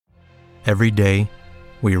Every day,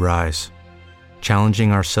 we rise,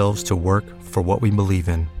 challenging ourselves to work for what we believe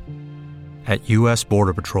in. At U.S.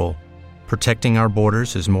 Border Patrol, protecting our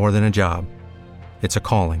borders is more than a job. It's a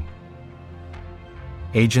calling.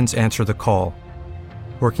 Agents answer the call,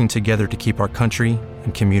 working together to keep our country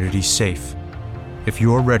and communities safe. If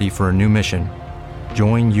you're ready for a new mission,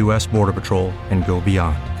 join U.S. Border Patrol and go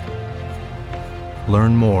beyond.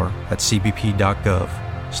 Learn more at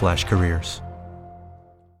cbp.gov/careers.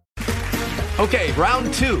 Okay,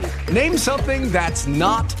 round two. Name something that's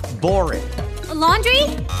not boring. A laundry?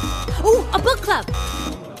 Ooh, a book club.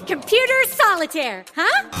 Computer solitaire,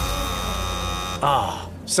 huh? Ah,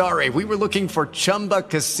 sorry, we were looking for Chumba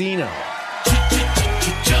Casino.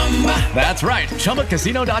 That's right,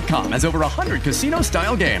 ChumbaCasino.com has over 100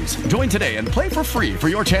 casino-style games. Join today and play for free for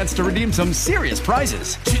your chance to redeem some serious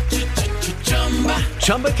prizes.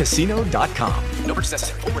 ChumbaCasino.com. No purchase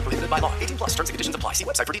necessary. Void where prohibited by law. 18+ terms and conditions apply. See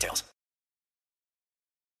website for details.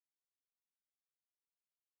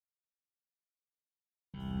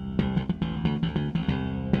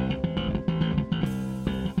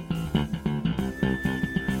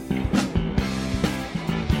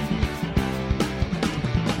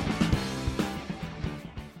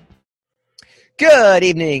 Good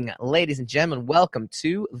evening, ladies and gentlemen. Welcome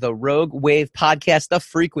to the Rogue Wave Podcast, the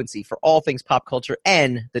frequency for all things pop culture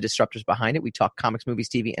and the disruptors behind it. We talk comics, movies,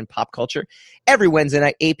 TV, and pop culture every Wednesday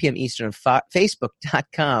night, 8 p.m. Eastern on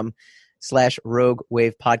Facebook.com/Rogue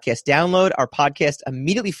Wave Podcast. Download our podcast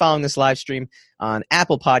immediately following this live stream on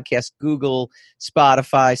Apple Podcasts, Google,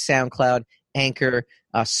 Spotify, SoundCloud, Anchor,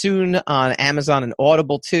 soon on Amazon and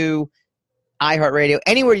Audible too, iHeartRadio.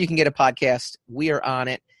 Anywhere you can get a podcast, we are on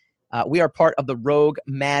it. We are part of the Rogue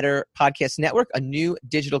Matter Podcast Network, a new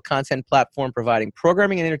digital content platform providing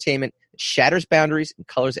programming and entertainment that shatters boundaries and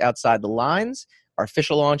colors outside the lines. Our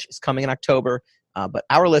official launch is coming in October, but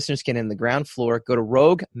our listeners can in the ground floor. Go to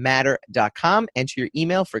roguematter.com, enter your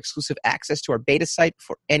email for exclusive access to our beta site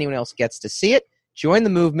before anyone else gets to see it. Join the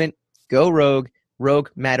movement. Go Rogue,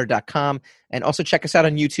 roguematter.com, and also check us out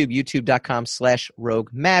on YouTube,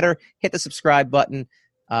 youtube.com/roguematter. Hit the subscribe button.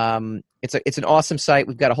 It's an awesome site.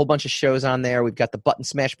 We've got a whole bunch of shows on there. We've got the Button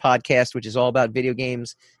Smash podcast, which is all about video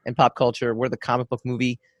games and pop culture. We're the comic book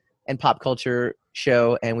movie and pop culture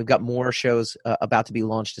show, and we've got more shows about to be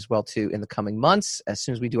launched as well too in the coming months. As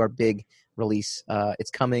soon as we do our big release,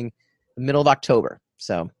 it's coming the middle of October.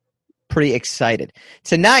 So pretty excited.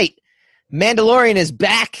 Tonight, Mandalorian is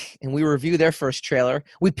back, and we review their first trailer.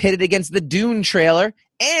 We pit it against the Dune trailer,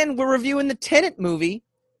 and we're reviewing the Tenet movie,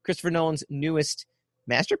 Christopher Nolan's newest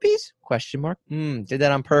masterpiece? ? Did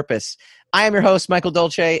that on purpose. I am your host, Michael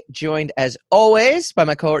Dolce, joined as always by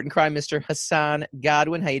my cohort in crime, Mr. Hassan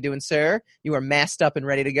Godwin. How you doing, sir? You are masked up and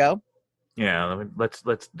ready to go? Yeah, let's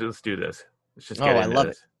do this. Let's just get I love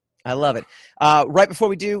it. I love it. Right before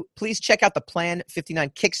we do, please check out the Plan 59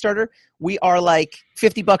 Kickstarter. We are like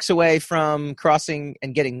 $50 away from crossing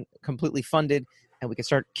and getting completely funded, and we can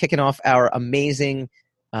start kicking off our amazing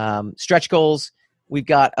stretch goals. We've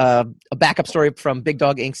got a backup story from Big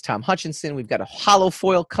Dog Inc.'s Tom Hutchinson. We've got a holo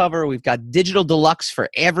foil cover. We've got digital deluxe for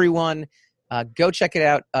everyone. Go check it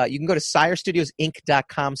out. You can go to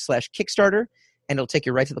SireStudiosInc.com/Kickstarter, and it'll take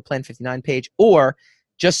you right to the Plan 59 page. Or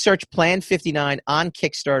just search Plan 59 on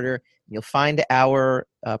Kickstarter, and you'll find our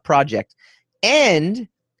project. And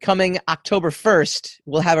coming October 1st,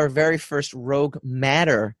 we'll have our very first Rogue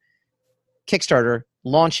Matter Kickstarter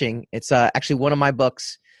launching. It's actually one of my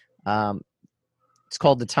books. It's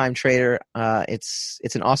called The Time Trader. It's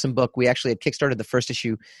an awesome book. We actually had kickstarted the first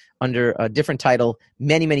issue under a different title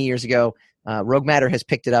many, many years ago. Rogue Matter has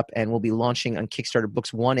picked it up, and we'll be launching on Kickstarter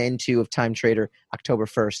books 1 and 2 of Time Trader October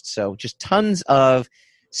 1st. So just tons of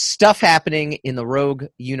stuff happening in the Rogue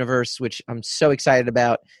universe, which I'm so excited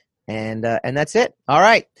about. And that's it. All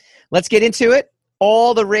right, let's get into it.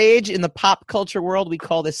 All the rage in the pop culture world. We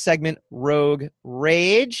call this segment Rogue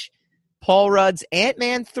Rage. Paul Rudd's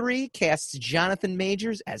Ant-Man 3 casts Jonathan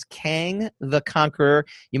Majors as Kang the Conqueror.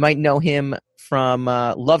 You might know him from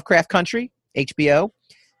Lovecraft Country, HBO.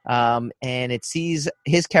 And it sees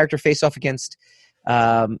his character face off against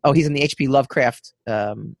he's in the H.P. Lovecraft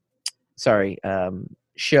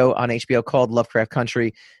show on HBO called Lovecraft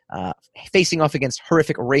Country, facing off against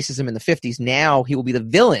horrific racism in the 50s. Now he will be the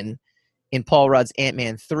villain in Paul Rudd's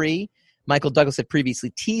Ant-Man 3. Michael Douglas had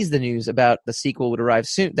previously teased the news about the sequel would arrive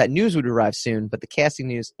soon. That news would arrive soon, but the casting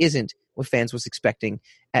news isn't what fans was expecting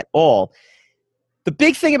at all. The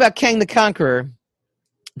big thing about Kang the Conqueror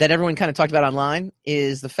that everyone kind of talked about online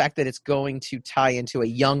is the fact that it's going to tie into a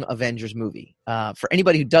Young Avengers movie. For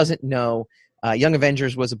anybody who doesn't know, Young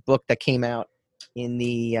Avengers was a book that came out in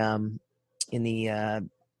the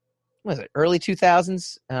what was it, early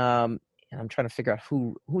 2000s. And I'm trying to figure out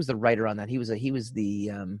who was the writer on that. He was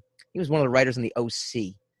one of the writers in the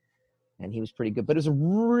OC, and he was pretty good. But it was a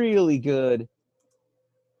really good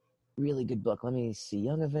book. Let me see.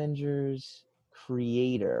 Young Avengers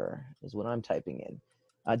creator is what I'm typing in.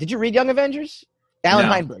 Did you read Young Avengers? Alan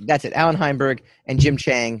Heinberg. That's it. Alan Heinberg and Jim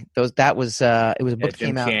Chang. It was a book that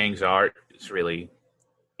came out. Jim Chang's art is really.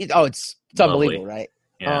 It's unbelievable, right?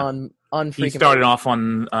 Yeah. He started off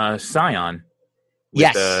on Scion.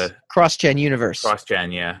 Yes, Cross-Gen Universe.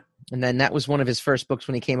 Cross-Gen, yeah. And then that was one of his first books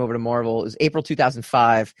when he came over to Marvel. It was April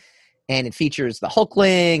 2005, and it features the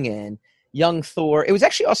Hulkling and young Thor. It was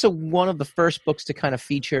actually also one of the first books to kind of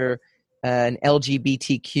feature an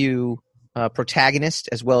LGBTQ protagonist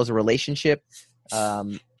as well as a relationship,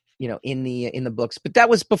 in the books. But that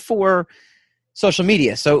was before social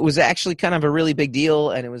media, so it was actually kind of a really big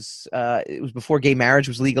deal, and it was before gay marriage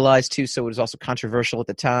was legalized too, so it was also controversial at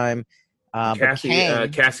the time.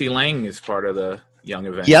 Cassie Lang is part of the Young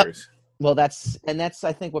Avengers. Yep. Well, that's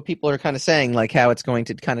I think what people are kind of saying, like how it's going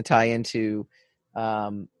to kind of tie into,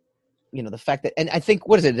 the fact that, and I think,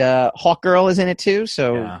 what is it? Hawkgirl is in it too.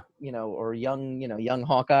 So, yeah. Or young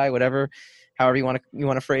Hawkeye, whatever, however you want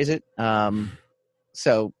to phrase it.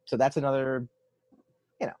 So that's another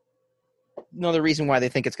reason why they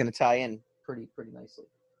think it's going to tie in pretty nicely.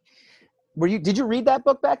 Did you read that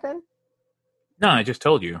book back then? No, I just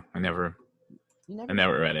told you. I never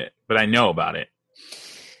read it, but I know about it.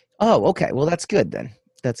 Oh, okay. Well, that's good then.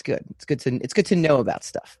 That's good. It's good to know about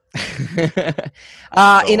stuff.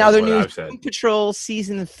 In other news, Doom Patrol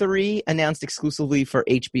Season 3 announced exclusively for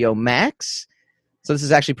HBO Max. So this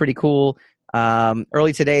is actually pretty cool.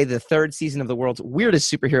 Early today, the third season of the world's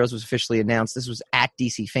weirdest superheroes was officially announced. This was at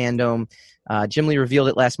DC Fandom. Jim Lee revealed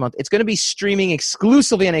it last month. It's going to be streaming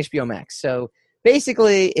exclusively on HBO Max. So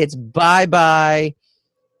basically, it's bye-bye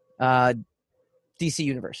DC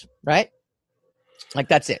Universe, right? Like,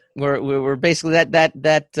 that's it. We're basically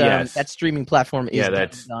that streaming platform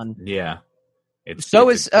is done. Yeah. Is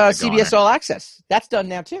CBS All Access. That's done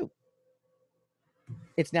now too.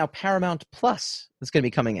 It's now Paramount Plus that's going to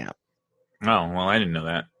be coming out. Oh, well, I didn't know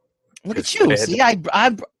that. Look at you. See,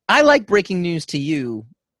 I like breaking news to you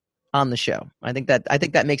on the show. I think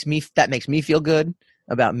that makes me feel good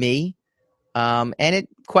about me. And it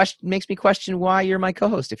makes me question why you're my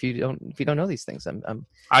co-host if you don't know these things.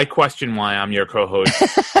 I question why I'm your co-host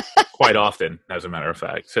quite often, as a matter of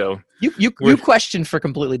fact. So you question for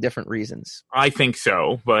completely different reasons. I think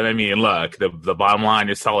so, but I mean, look, the bottom line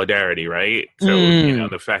is solidarity, right? So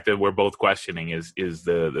the fact that we're both questioning is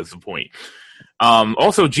the point.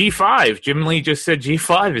 Also, G5. Jim Lee just said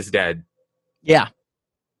G5 is dead. Yeah.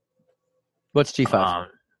 What's G5?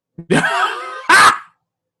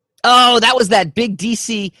 Oh, that was that big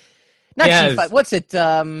DC. Not G5. What's it?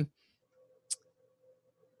 5G.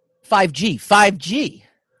 5G.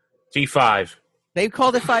 G5. They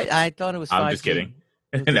called it 5. I thought it was 5G. I'm just kidding.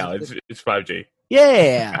 No, it's 5G.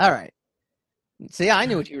 Yeah. All right. See, I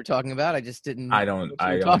knew what you were talking about. I just didn't. I don't.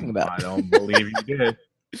 I don't believe you did.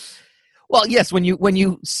 Well, yes. When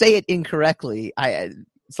you say it incorrectly,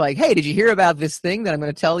 it's like, hey, did you hear about this thing that I'm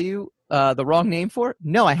going to tell you the wrong name for?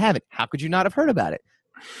 No, I haven't. How could you not have heard about it?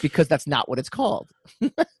 Because that's not what it's called.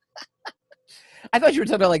 I thought you were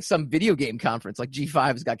talking about like some video game conference, like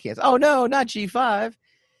G5 has got canceled. Oh no, not G5.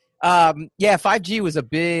 5G was a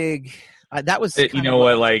big. That was. You know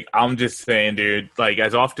what? Like, I'm just saying, dude. Like,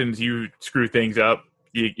 as often as you screw things up,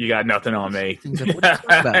 you got nothing on me.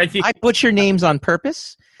 I butcher names on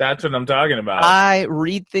purpose. That's what I'm talking about. I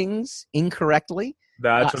read things incorrectly.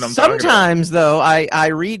 That's what I'm talking about. Sometimes, though, I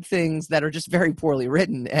read things that are just very poorly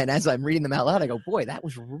written, and as I'm reading them out loud, I go, boy, that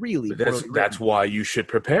was really poorly written. That's why you should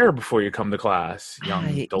prepare before you come to class, young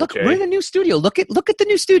Dolce. Look, we're in a new studio. Look at the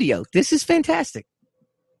new studio. This is fantastic.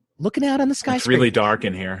 Looking out on the skyscraper. It's really dark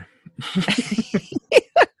in here.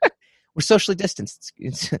 We're socially distanced.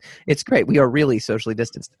 It's great. We are really socially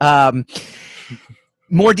distanced.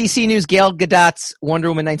 More DC news. Gal Gadot's Wonder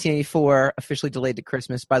Woman 1984 officially delayed to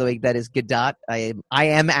Christmas. By the way, that is Gadot. I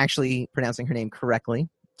am actually pronouncing her name correctly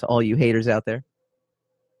to all you haters out there.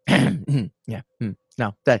 Just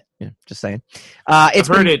saying.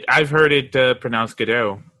 I've heard it pronounced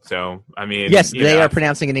Godot. So I mean, yes, they are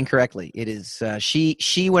pronouncing it incorrectly. It is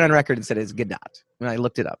she went on record and said it's Gadot, and I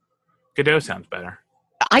looked it up. Godot sounds better.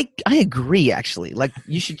 I agree, actually. Like,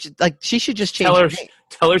 she should just change her name.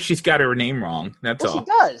 Tell her she's got her name wrong. That's all. She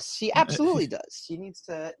does. She absolutely does. She needs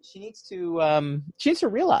to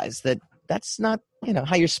realize that that's not,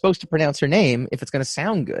 how you're supposed to pronounce her name if it's going to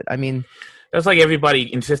sound good. I mean, that's like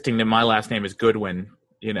everybody insisting that my last name is Goodwin,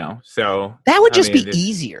 so that would just be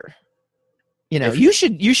easier. You know, you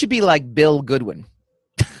should be like Bill Goodwin.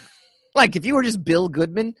 Like if you were just Bill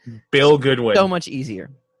Goodman. Bill Goodwin. So much easier.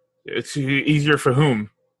 It's easier for whom?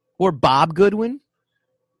 Or Bob Goodwin.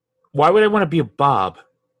 Why would I want to be a Bob?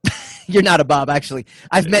 You're not a Bob, actually.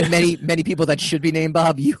 I've met many people that should be named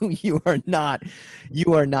Bob. You are not.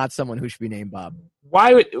 You are not someone who should be named Bob.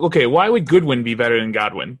 Why would Goodwin be better than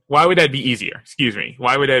Godwin? Why would that be easier? Excuse me.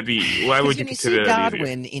 Why would that be? Why would you consider that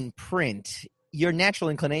Godwin easier? in print? Your natural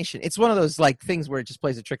inclination. It's one of those like things where it just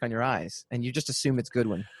plays a trick on your eyes, and you just assume it's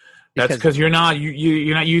Goodwin. That's because you're not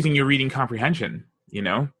using your reading comprehension. You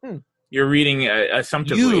know, you're reading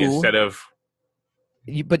assumptively instead of.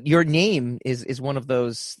 But your name is one of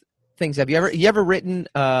those things. Have you ever written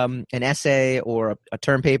an essay or a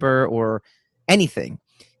term paper or anything,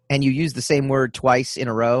 and you use the same word twice in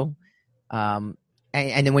a row, and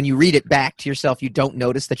then when you read it back to yourself, you don't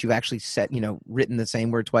notice that you've actually written the same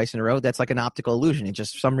word twice in a row? That's like an optical illusion. It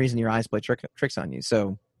just for some reason your eyes play tricks on you.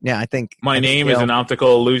 So yeah, I think my name is an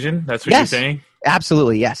optical illusion. That's what you're saying?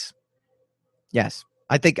 Absolutely, yes.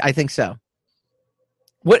 I think so.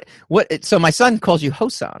 What? So my son calls you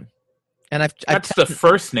Hosan, and that's the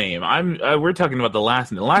first name. We're talking about the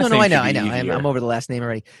last name. The last name. No, I know. I'm over the last name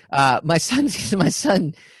already. My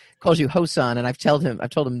son calls you Hosan, and I've told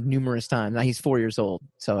him numerous times. Now he's 4 years old,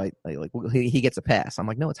 so he gets a pass. I'm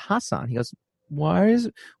like, no, it's Hassan. He goes, why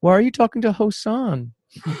are you talking to Hosan?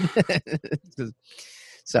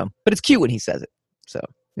 So, but it's cute when he says it. So,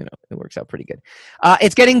 it works out pretty good.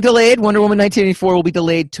 It's getting delayed. Wonder Woman 1984 will be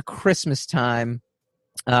delayed to Christmas time.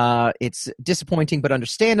 It's disappointing but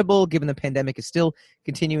understandable given the pandemic is still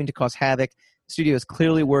continuing to cause havoc. The studio is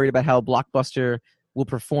clearly worried about how Blockbuster will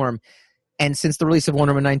perform. And since the release of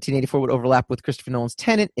Wonder Woman 1984 would overlap with Christopher Nolan's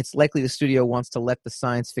Tenet, it's likely the studio wants to let the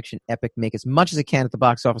science fiction epic make as much as it can at the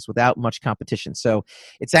box office without much competition. So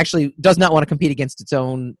it's actually does not want to compete against its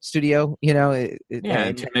own studio. And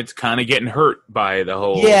Tenet's kind of getting hurt by the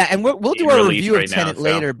whole. Yeah, and we'll do our review of Tenet now,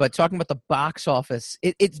 later. But talking about the box office,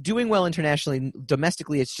 it's doing well internationally.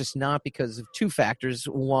 Domestically, it's just not because of two factors.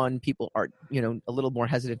 One, people are a little more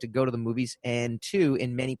hesitant to go to the movies, and two,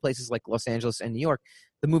 in many places like Los Angeles and New York,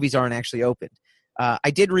 the movies aren't actually opened.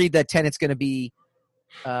 I did read that Tenet's going to be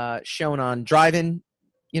shown on drive-in,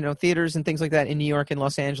 theaters and things like that in New York and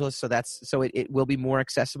Los Angeles. So it will be more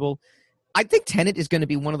accessible. I think Tenet is going to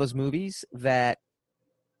be one of those movies that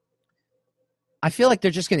I feel like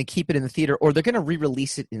they're just going to keep it in the theater, or they're going to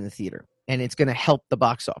re-release it in the theater, and it's going to help the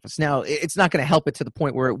box office. Now, it's not going to help it to the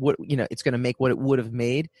point where it would, it's going to make what it would have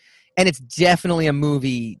made. And it's definitely a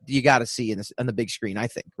movie you got to see on the big screen, I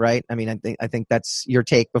think, right? I mean, I think that's your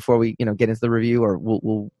take before we, get into the review, or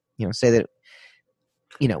we'll say that,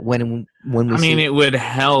 when we. I mean, it would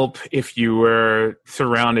help if you were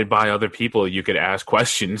surrounded by other people. You could ask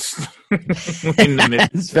questions.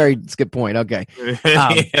 It's a good point. Okay,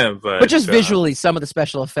 but just visually, some of the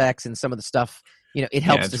special effects and some of the stuff, it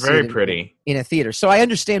helps. It's very pretty in a theater. So I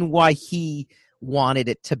understand why he wanted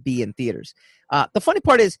it to be in theaters. The funny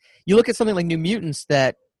part is you look at something like New Mutants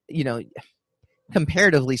that,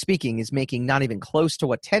 comparatively speaking, is making not even close to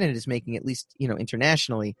what Tenet is making, at least,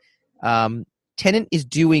 internationally. Tenet is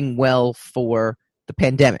doing well for the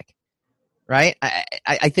pandemic, right?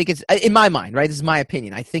 I think it's, in my mind, right? This is my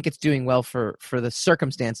opinion. I think it's doing well for the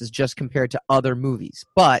circumstances just compared to other movies.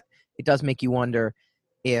 But it does make you wonder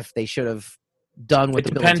if they should have done what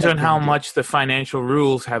it depends on how much the financial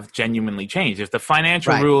rules have genuinely changed. If the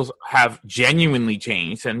financial rules have genuinely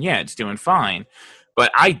changed, then yeah, it's doing fine.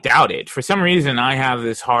 But I doubt it. For some reason, I have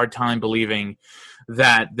this hard time believing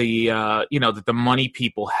that that the money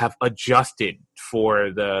people have adjusted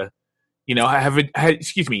for the, not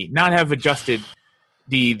have adjusted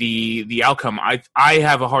the outcome. I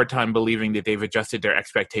have a hard time believing that they've adjusted their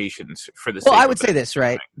expectations for the. Well, I would say this,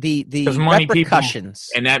 right? The repercussions,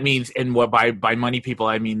 people, and that means, and what by money people,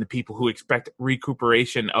 I mean the people who expect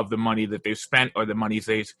recuperation of the money that they've spent or the monies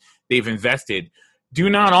they've invested, do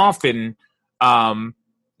not often,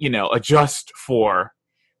 adjust for.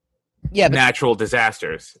 Natural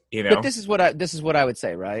disasters. But this is what I would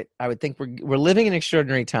say, right? I would think we're living in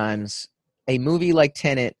extraordinary times. A movie like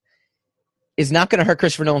Tenet is not going to hurt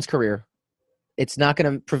Christopher Nolan's career. It's not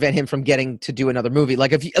going to prevent him from getting to do another movie.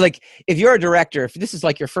 Like if you're a director, if this is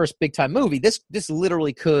like your first big time movie, this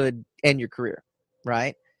literally could end your career,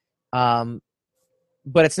 right? But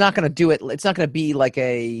it's not going to do it. It's not going to be like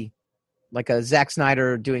a Zack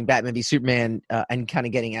Snyder doing Batman v Superman and kind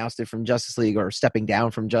of getting ousted from Justice League or stepping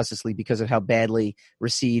down from Justice League because of how badly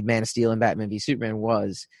received Man of Steel and Batman v Superman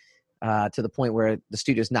was, to the point where the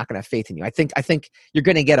studio's not going to have faith in you. I think you're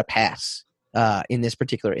going to get a pass in this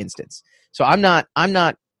particular instance. So I'm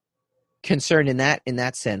not concerned in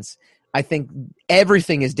that sense. I think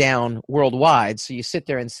everything is down worldwide. So you sit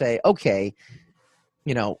there and say, okay,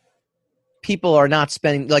 people are not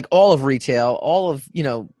spending, like, all of retail,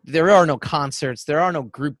 there are no concerts, there are no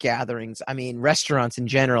group gatherings. I mean, restaurants in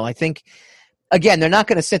general. I think, again, they're not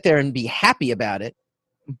going to sit there and be happy about it,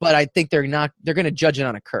 but I think they're going to judge it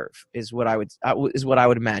on a curve is what I would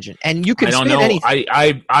imagine. And you can I don't spin know.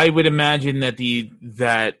 anything. I would imagine that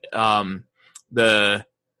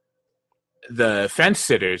the fence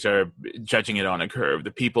sitters are judging it on a curve.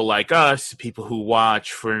 The people like us, people who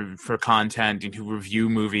watch for content and who review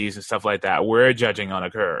movies and stuff like that, we're judging on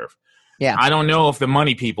a curve. Yeah. I don't know if the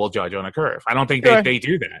money people judge on a curve. I don't think they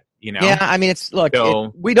do that, Yeah, I mean,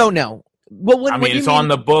 we don't know. Well, it's on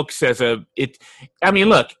the books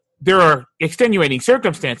look, there are extenuating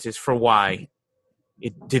circumstances for why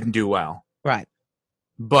it didn't do well. Right.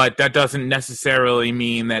 But that doesn't necessarily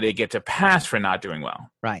mean that it gets a pass for not doing well.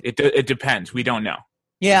 Right. It depends. We don't know.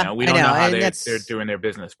 Yeah, we don't know how they're doing their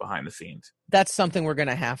business behind the scenes. That's something we're going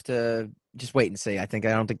to have to just wait and see. I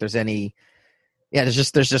don't think there's any. Yeah,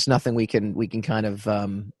 there's just nothing we can kind of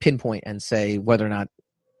pinpoint and say whether or not.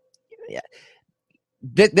 Yeah,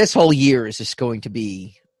 this whole year is just going to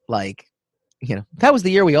be like, that was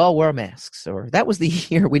the year we all wore masks, or that was the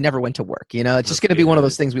year we never went to work. It's just going to be one of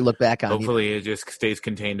those things we look back on. Hopefully, it just stays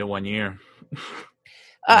contained to 1 year.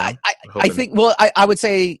 I think. Well, I would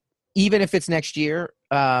say even if it's next year,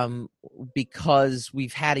 because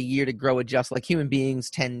we've had a year to grow, adjust. Like human beings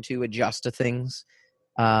tend to adjust to things.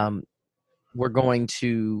 There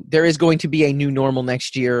is going to be a new normal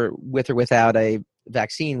next year, with or without a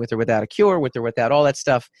vaccine, with or without a cure, with or without all that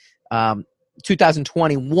stuff.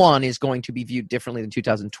 2021 is going to be viewed differently than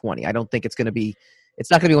 2020. I don't think it's not going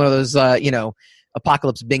to be one of those,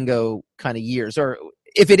 apocalypse bingo kind of years. Or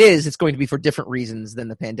if it is, it's going to be for different reasons than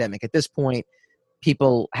the pandemic. At this point,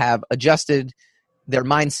 people have adjusted their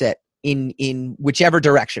mindset in whichever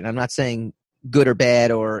direction. I'm not saying good or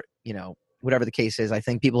bad or, whatever the case is. I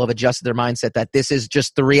think people have adjusted their mindset that this is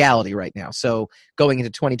just the reality right now. So going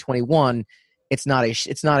into 2021, it's not a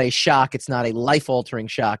shock. It's not a life-altering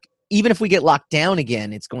shock. Even if we get locked down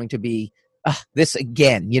again, it's going to be this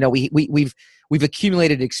again. We've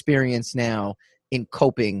accumulated experience now in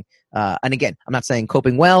coping. And again, I'm not saying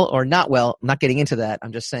coping well or not well. I'm not getting into that.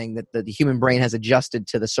 I'm just saying that the human brain has adjusted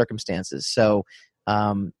to the circumstances. So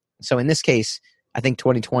in this case, I think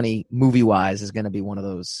 2020 movie-wise is going to be one of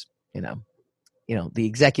those. The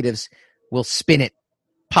executives will spin it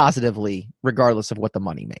positively regardless of what the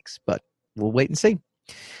money makes. But we'll wait and see.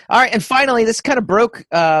 All right, and finally, this kind of broke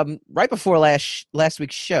right before last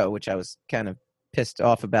week's show, which I was kind of pissed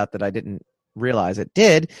off about that I didn't realize it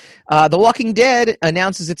did. The Walking Dead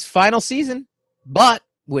announces its final season, but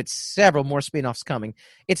with several more spin-offs coming.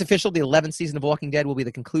 It's official, the 11th season of Walking Dead will be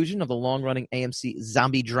the conclusion of the long-running AMC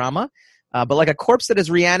zombie drama. But like a corpse that has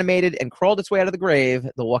reanimated and crawled its way out of the grave,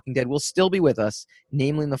 The Walking Dead will still be with us,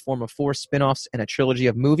 namely in the form of 4 spin-offs and a trilogy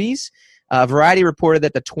of movies. Variety reported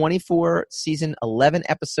that the 24 season 11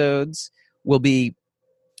 episodes will be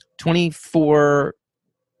 24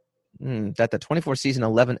 season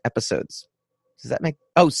 11 episodes. Does that make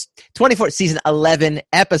 24 season 11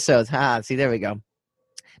 episodes. See, there we go.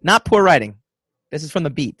 Not poor writing. This is from The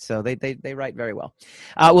Beat, so they write very well.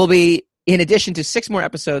 Will be in addition to 6 more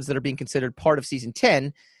episodes that are being considered part of season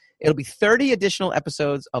 10. It'll be 30 additional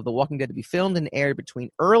episodes of The Walking Dead to be filmed and aired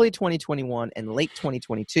between early 2021 and late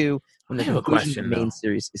 2022 when the conclusion of the main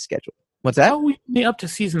series is scheduled. What's that? How are we up to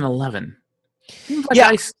season 11? Seems like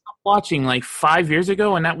I stopped watching like 5 years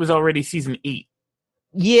ago, and that was already season 8.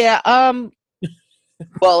 Yeah.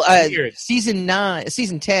 Well, season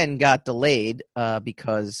 10 got delayed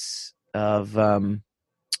because of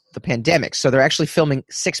the pandemic. So they're actually filming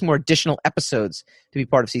 6 more additional episodes to be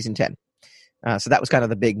part of season 10. So that was kind of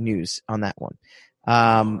the big news on that one.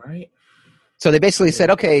 All right. So they basically said,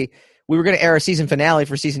 okay, we were going to air a season finale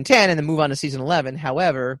for season 10 and then move on to season 11.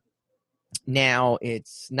 However, now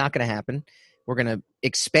it's not going to happen. We're going to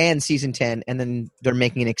expand season 10 and then they're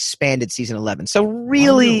making an expanded season 11. So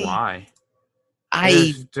really, why?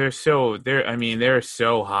 They're so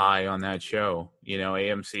high on that show.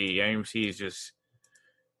 AMC is just,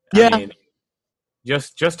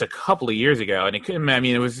 just a couple of years ago, and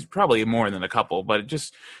it was probably more than a couple, but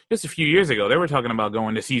just a few years ago, they were talking about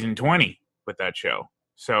going to season 20 with that show.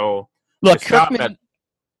 So look, Kirkman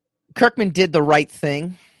did the right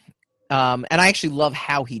thing, and I actually love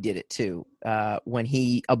how he did it too. When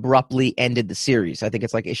he abruptly ended the series, I think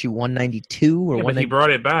it's like issue 192 or but he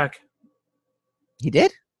brought it back. He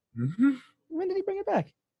did? Mm-hmm. When did he bring it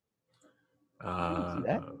back?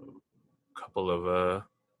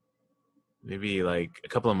 Maybe like a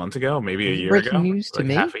couple of months ago, maybe a year ago. Breaking news to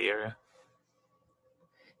me? Half a year.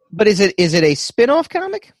 But is it a spin-off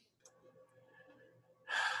comic?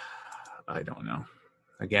 I don't know.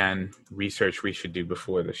 Again, research we should do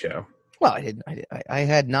before the show. Well, I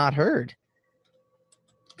had not heard.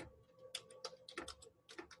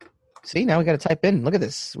 See, now we got to type in. Look at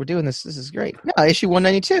this. We're doing this. This is great. No, issue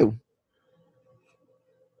 192.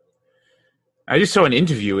 I just saw an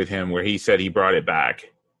interview with him where he said he brought it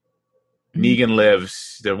back. Negan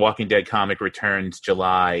Lives, the Walking Dead comic returns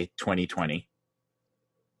July 2020.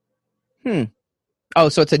 Oh,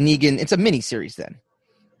 so it's a Negan. It's a mini series then.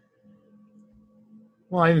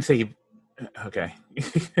 Well, I didn't say he. Okay.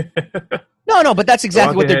 No, but that's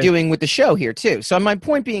exactly what they're doing with the show here too. So my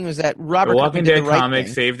point being was that Robert the Walking Dead right comic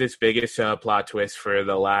thing. saved its biggest plot twist for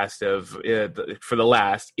the last in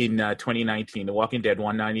 2019. The Walking Dead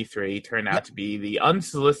 193 turned out to be the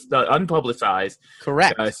unpublicized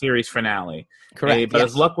correct series finale. Correct. But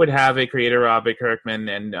as luck would have it, creator Robert Kirkman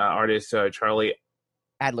and artist Charlie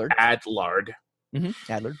Adlard. Adlard.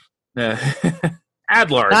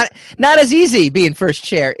 Not as easy being first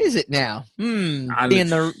chair, is it now? Being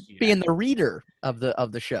the reader of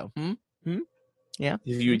the show. Yeah.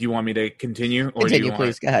 Do you want me to continue? Or continue,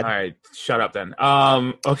 please. Go ahead. All right, shut up then.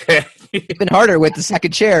 Okay. It's been harder with the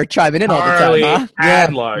second chair chiming in all the time, huh?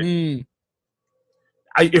 Adlard.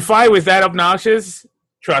 If I was that obnoxious,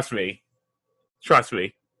 trust me.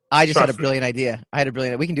 I just had a brilliant idea.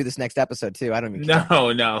 We can do this next episode too. I don't even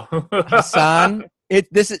care. No. Hassan.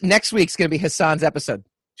 Next week's going to be Hassan's episode.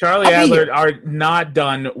 Charlie Adlard are not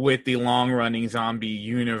done with the long-running zombie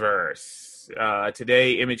universe.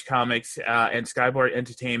 Today, Image Comics and Skyboard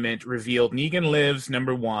Entertainment revealed Negan Lives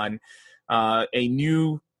 #1, a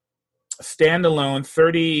new standalone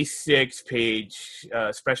 36-page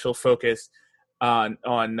special focus on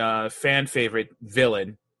fan favorite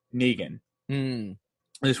villain Negan.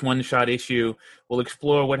 This one-shot issue will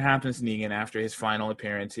explore what happens to Negan after his final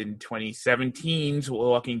appearance in 2017's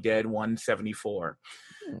Walking Dead 174,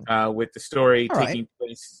 with the story taking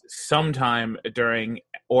place sometime during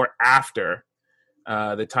or after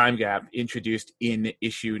the time gap introduced in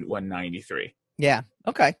issue 193. Yeah,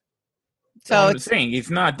 okay. So I'm saying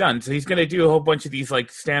he's not done. So he's going to do a whole bunch of these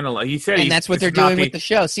like standalone. He said, and that's what they're doing with the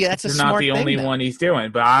show. See, that's a smart thing. Not the only one he's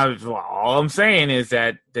doing. But all I'm saying is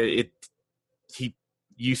that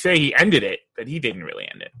you say he ended it, but he didn't really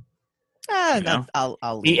end it.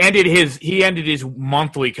 He ended his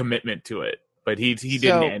monthly commitment to it, but he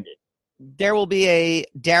didn't end it. There will be a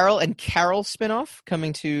Daryl and Carol spinoff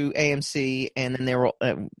coming to AMC, and then there will,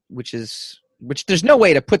 which there's no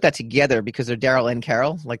way to put that together because they're Daryl and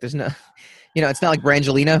Carol. Like there's no, it's not like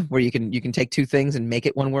Brangelina where you can take two things and make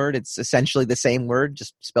it one word. It's essentially the same word,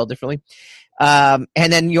 just spelled differently. And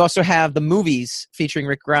then you also have the movies featuring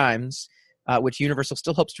Rick Grimes, which Universal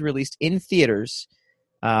still hopes to release in theaters,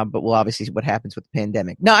 but we'll obviously see what happens with the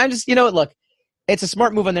pandemic. No, I'm just, look, it's a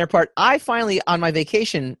smart move on their part. I finally, on my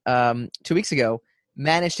vacation 2 weeks ago,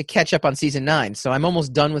 managed to catch up on season 9, so I'm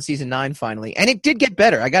almost done with season 9 finally, and it did get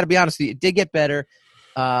better. I got to be honest with you, it did get better.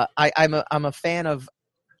 I'm a fan of,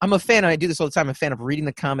 and I do this all the time. I'm a fan of reading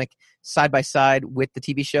the comic side by side with the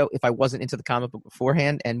TV show if I wasn't into the comic book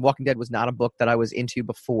beforehand, and Walking Dead was not a book that I was into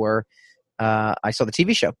before I saw the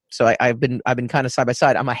TV show. So I've been kind of side by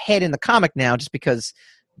side. I'm ahead in the comic now just because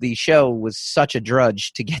the show was such a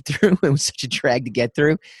drudge to get through. It was such a drag to get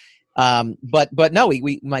through. But no,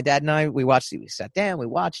 my dad and I, we sat down, we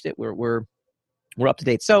watched it. We're up to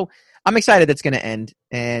date. So I'm excited that's going to end,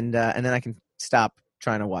 and then I can stop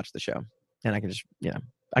trying to watch the show, and I can just,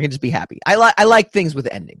 I can just be happy. I like things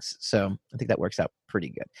with endings, so I think that works out pretty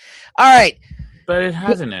good. All right, but it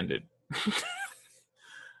hasn't ended.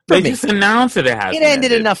 They just announced that it hasn't. It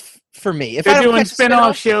ended enough for me. If they're doing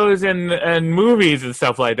spin-off shows and movies and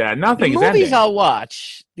stuff like that, nothing's ending. Movies I'll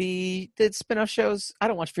watch. The spin-off shows, I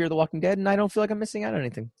don't watch Fear the Walking Dead, and I don't feel like I'm missing out on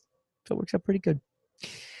anything. So it works out pretty good.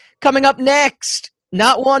 Coming up next,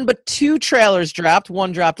 not one but two trailers dropped.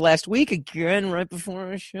 One dropped last week, again, right before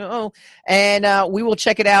our show. And we will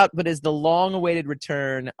check it out, but it's the long-awaited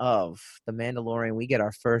return of The Mandalorian. We get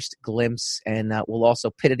our first glimpse, and we'll also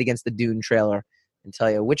pit it against the Dune trailer and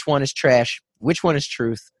tell you which one is trash, which one is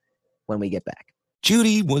truth when we get back.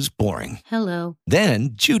 Judy was boring. Hello.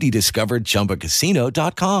 Then Judy discovered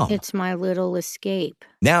ChumbaCasino.com. It's my little escape.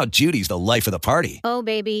 Now Judy's the life of the party. Oh,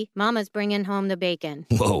 baby, mama's bringing home the bacon.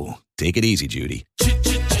 Whoa, take it easy, Judy.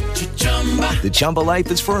 The Chumba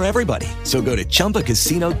life is for everybody. So go to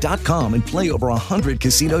ChumbaCasino.com and play over 100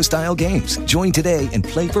 casino-style games. Join today and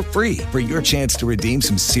play for free for your chance to redeem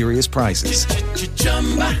some serious prizes.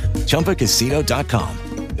 ChumbaCasino.com.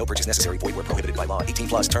 No purchase necessary. Void where prohibited by law.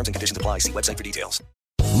 18+ terms and conditions apply. See website for details.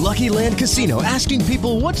 Lucky Land Casino, asking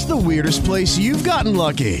people, what's the weirdest place you've gotten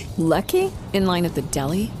lucky? Lucky? In line at the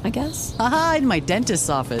deli, I guess? Aha, in my dentist's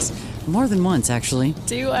office. More than once, actually.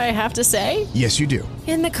 Do I have to say? Yes, you do.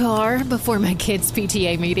 In the car before my kids'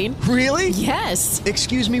 PTA meeting. Really? Yes.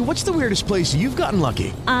 Excuse me, what's the weirdest place you've gotten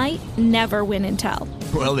lucky? I never win and tell.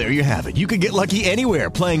 Well, there you have it. You can get lucky anywhere,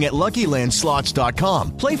 playing at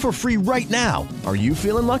LuckyLandSlots.com. Play for free right now. Are you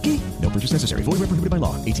feeling lucky? No purchase necessary. Void where prohibited by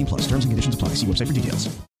law. 18 plus. Terms and conditions apply. See website for details.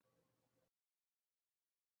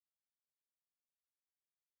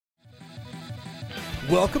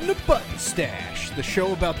 Welcome to Button Stash, the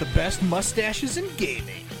show about the best mustaches in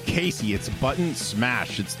gaming. Casey, it's Button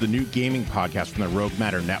Smash. It's the new gaming podcast from the Rogue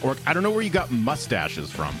Matter Network. I don't know where you got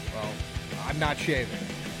mustaches from. Well, I'm not shaving.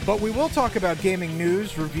 But we will talk about gaming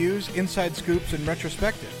news, reviews, inside scoops, and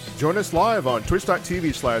retrospectives. Join us live on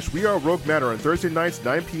twitch.tv/WeAreRogueMatter on Thursday nights,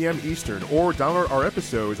 9 p.m. Eastern, or download our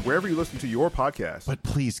episodes wherever you listen to your podcast. But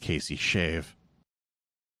please, Casey, shave.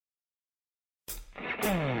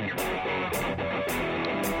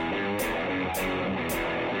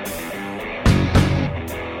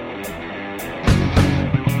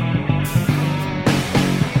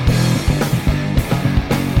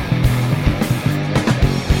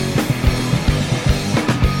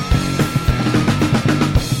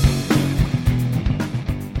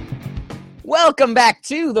 Welcome back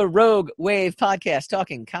to the Rogue Wave podcast,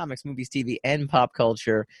 talking comics, movies, TV, and pop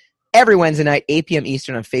culture. Every Wednesday night, 8 p.m.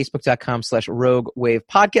 Eastern on Facebook.com/Rogue Wave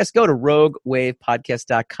Podcast. Go to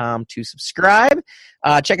RogueWavePodcast.com to subscribe.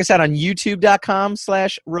 Check us out on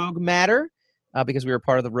YouTube.com/Rogue Matter because we are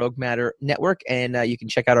part of the Rogue Matter Network. And you can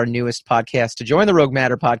check out our newest podcast to join the Rogue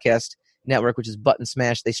Matter Podcast Network, which is Button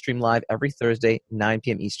Smash. They stream live every Thursday, 9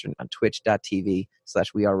 p.m. Eastern on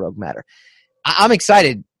Twitch.tv/WeAreRogueMatter. I'm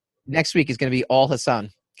excited. Next week is going to be all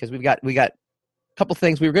Hassan because we got a couple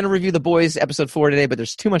things. We were going to review The Boys episode 4 today, but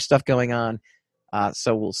there's too much stuff going on,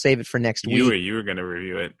 so we'll save it for next week. You were going to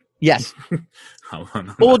review it. Yes. Well,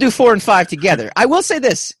 we'll do 4 and 5 together. I will say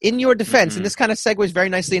this in your defense, and this kind of segues very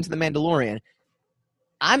nicely into The Mandalorian.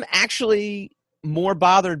 I'm actually more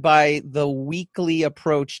bothered by the weekly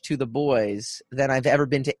approach to The Boys than I've ever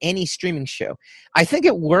been to any streaming show. I think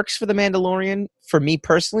it works for The Mandalorian for me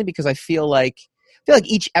personally because I feel like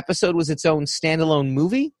each episode was its own standalone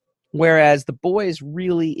movie, whereas The Boys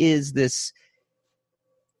really is this,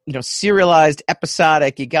 serialized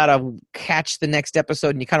episodic. You got to catch the next episode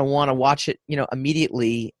and you kind of want to watch it,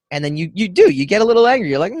 immediately. And then you get a little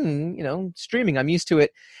angry. You're like, streaming, I'm used to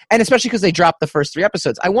it. And especially because they dropped the first 3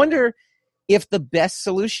 episodes. I wonder if the best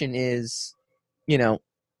solution is,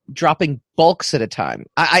 dropping bulks at a time.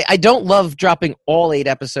 I don't love dropping all 8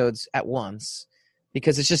 episodes at once,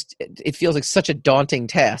 because it feels like such a daunting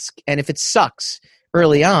task. And if it sucks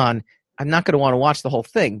early on, I'm not going to want to watch the whole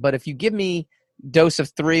thing. But if you give me dose of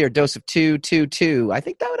 3 or dose of 2, 2, 2, I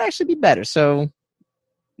think that would actually be better. So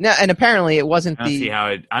now, and apparently it wasn't I don't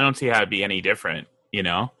see how it'd be any different,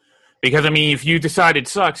 because if you decide it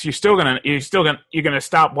sucks, you're gonna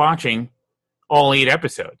stop watching all 8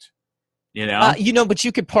 episodes, but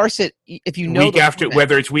you could parse it if you know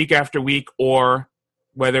whether it's week after week or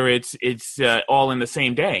whether it's all in the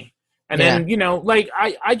same day. And then,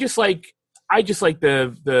 I just like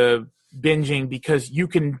the binging because you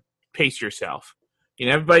can pace yourself.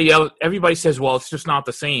 Everybody says, well, it's just not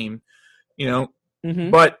the same,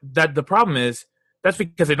 but the problem is that's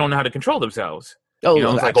because they don't know how to control themselves.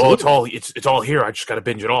 It's like, it's all here. I just got to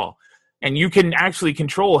binge it all. And you can actually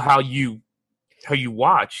control how you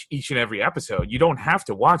watch each and every episode. You don't have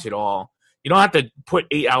to watch it all. You don't have to put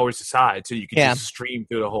 8 hours aside so you can just stream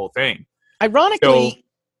through the whole thing. Ironically,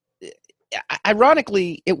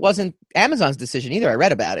 it wasn't Amazon's decision either. I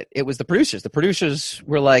read about it. It was the producers. The producers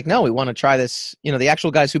were like, no, we want to try this. The actual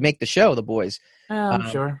guys who make the show, The Boys. I'm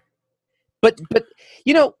sure. But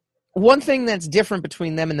one thing that's different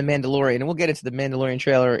between them and The Mandalorian, and we'll get into The Mandalorian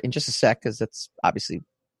trailer in just a sec because that's obviously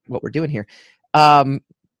what we're doing here.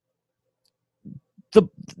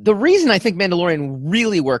 The reason I think Mandalorian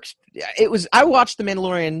really works, I watched The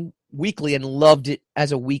Mandalorian weekly and loved it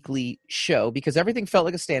as a weekly show because everything felt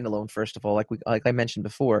like a standalone, first of all, like I mentioned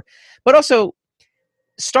before. But also,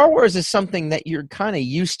 Star Wars is something that you're kind of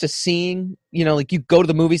used to seeing. Like you go to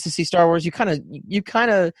the movies to see Star Wars, you kind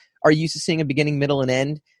of are used to seeing a beginning, middle, and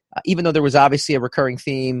end. Even though there was obviously a recurring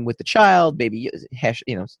theme with the child, /Baby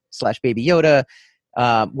Yoda.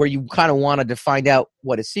 Where you kind of wanted to find out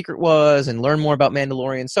what his secret was and learn more about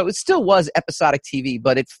Mandalorian. So it still was episodic TV,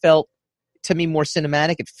 but it felt, to me, more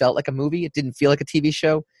cinematic. It felt like a movie. It didn't feel like a TV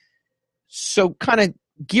show. So kind of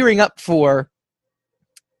gearing up for,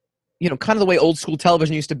 kind of the way old school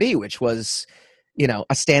television used to be, which was,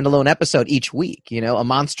 a standalone episode each week, a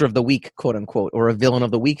monster of the week, quote unquote, or a villain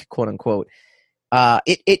of the week, quote unquote.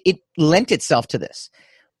 It lent itself to this.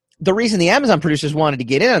 The reason the Amazon producers wanted to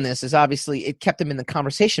get in on this is obviously it kept them in the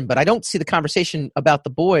conversation, but I don't see the conversation about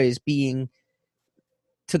The Boys being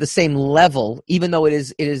to the same level, even though it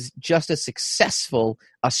is just as successful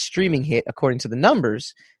a streaming hit according to the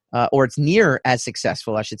numbers, or it's near as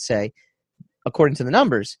successful, I should say, according to the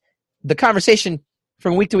numbers. The conversation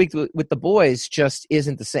from week to week with The Boys just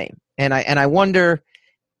isn't the same, and I wonder.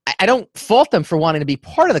 I don't fault them for wanting to be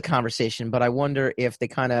part of the conversation, but I wonder if they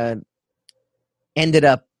kind of ended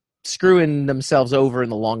up screwing themselves over in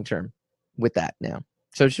the long term with that now.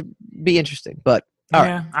 So it should be interesting. But all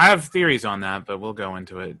right. I have theories on that, but we'll go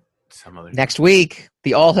into it some other next week.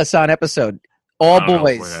 The All Hassan episode, all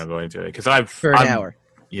boys. We're gonna go into it because for an hour.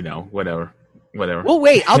 Whatever. Well,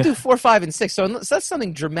 wait. I'll do 4, 5, and 6. So unless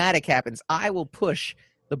something dramatic happens, I will push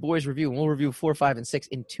The Boys review, and we'll review 4, 5, and 6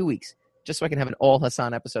 in 2 weeks, just so I can have an All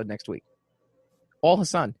Hassan episode next week. All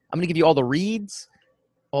Hassan. I'm going to give you all the reads,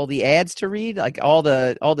 all the ads to read, like all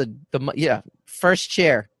the first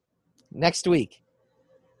chair next week.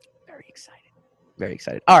 Very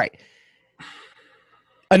excited. All right.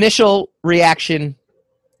 Initial reaction,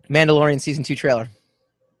 Mandalorian Season 2 trailer.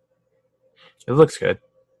 It looks good.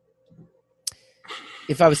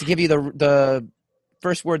 If I was to give you the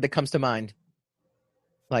first word that comes to mind,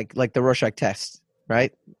 like the Rorschach test,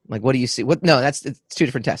 right? Like, what do you see? It's 2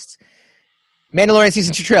 different tests. Mandalorian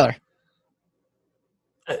Season 2 trailer.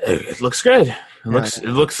 It looks good. It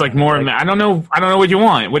looks like more. I don't know what you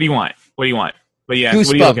want. What do you want? But yeah, Goosebumps.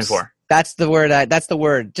 What are you looking for? That's the word. That's the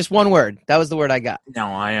word. Just one word. That was the word I got. No,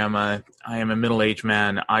 I am a middle-aged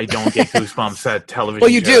man. I don't get goosebumps at television. Well,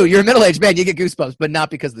 you do. You're a middle-aged man. You get goosebumps, but not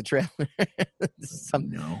because of the trailer.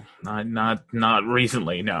 No, not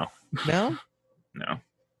recently. No. No.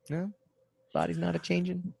 No. Body's not a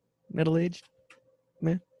changing. Middle-aged.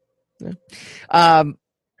 Man. No.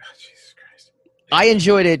 Jesus Christ. I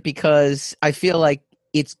enjoyed it because I feel like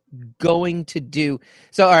it's going to do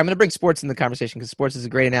so. All right, I'm going to bring sports in the conversation because sports is a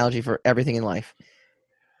great analogy for everything in life.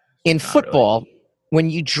 In football, when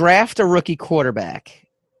you draft a rookie quarterback,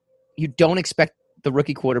 you don't expect the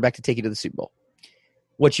rookie quarterback to take you to the Super Bowl.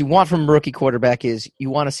 What you want from a rookie quarterback is you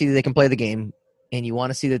want to see that they can play the game, and you want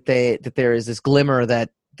to see that there is this glimmer that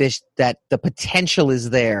the potential is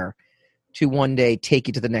there to one day take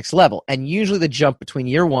you to the next level. And usually the jump between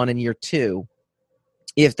year 1 and year 2,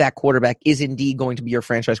 if that quarterback is indeed going to be your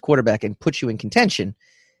franchise quarterback and put you in contention,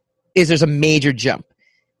 there's a major jump.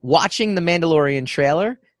 Watching the Mandalorian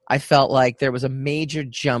trailer, I felt like there was a major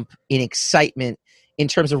jump in excitement in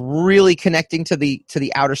terms of really connecting to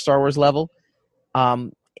the outer Star Wars level,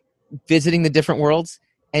 visiting the different worlds,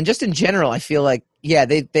 and just in general, I feel like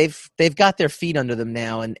they've got their feet under them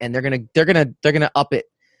now, and they're gonna up it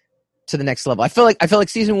to the next level. I feel like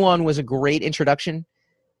season 1 was a great introduction.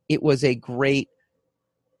 It was a great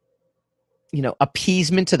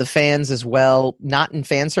appeasement to the fans as well, not in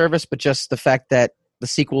fan service, but just the fact that the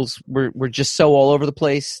sequels were just so all over the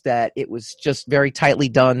place that it was just very tightly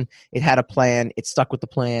done. It had a plan. It stuck with the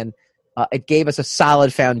plan. It gave us a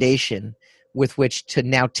solid foundation with which to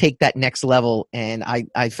now take that next level. And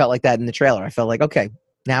I felt like that in the trailer. I felt like, okay,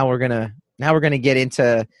 now we're gonna get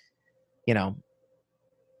into,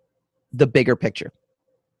 the bigger picture.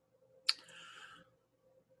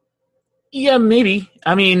 Yeah, maybe.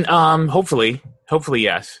 I mean, hopefully,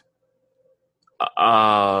 yes.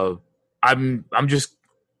 I'm just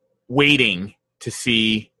waiting to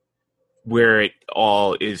see where it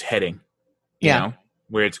all is heading. You know,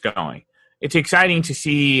 where it's going. It's exciting to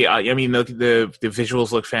see. I mean, the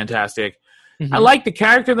visuals look fantastic. Mm-hmm. I like the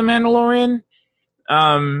character of the Mandalorian.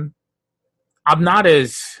 I'm not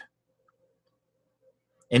as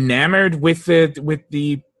enamored with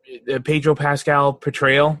the Pedro Pascal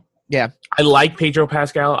portrayal. Yeah, I like Pedro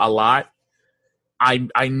Pascal a lot. I'm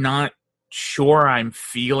not sure I'm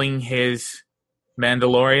feeling his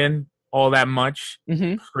Mandalorian all that much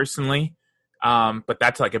personally, but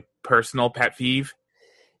that's like a personal pet peeve.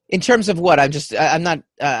 In terms of what? I'm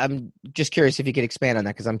just curious if you could expand on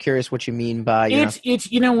that, because I'm curious what you mean by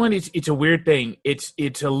it's a weird thing.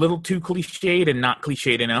 It's a little too cliched and not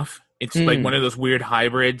cliched enough. It's like one of those weird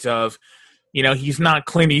hybrids of, he's not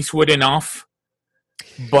Clint Eastwood enough.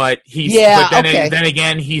 But then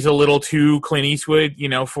again, he's a little too Clint Eastwood,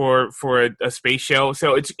 for a space show.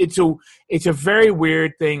 So it's a very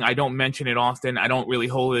weird thing. I don't mention it often. I don't really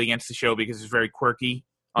hold it against the show because it's very quirky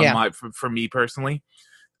for me personally.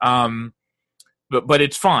 But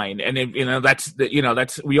it's fine, and that's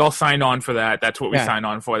we all signed on for that. That's what we signed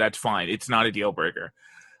on for. That's fine. It's not a deal breaker.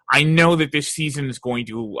 I know that this season is going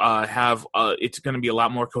to it's going to be a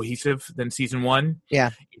lot more cohesive than season 1. Yeah.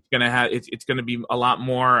 It's going to be a lot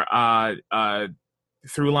more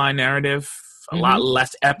through line narrative, a lot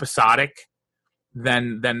less episodic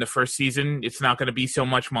than the first season. It's not going to be so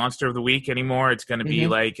much Monster of the Week anymore. It's going to be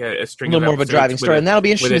like a string a little of more of a driving story, and that'll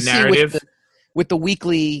be interesting to see with the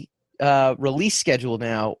weekly release schedule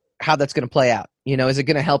now how that's going to play out. Is it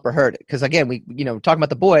going to help or hurt it? Because again, we talking about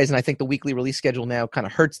The Boys, and I think the weekly release schedule now kind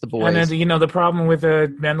of hurts The Boys. And then, the problem with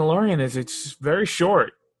the Mandalorian is it's very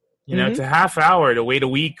short. It's a half hour to wait a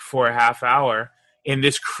week for a half hour in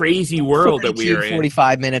this crazy world that we are in.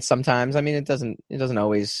 45 minutes sometimes. I mean, it doesn't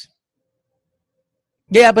always.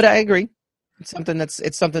 Yeah, but I agree. It's something but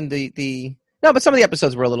some of the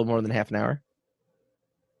episodes were a little more than half an hour.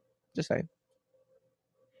 Just saying.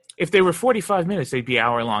 If they were 45 minutes, they'd be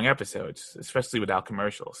hour-long episodes, especially without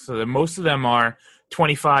commercials. So most of them are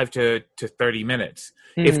 25 to 30 minutes.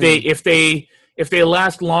 If they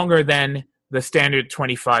last longer than the standard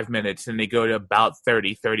 25 minutes, then they go to about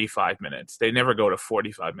 30, 35 minutes. They never go to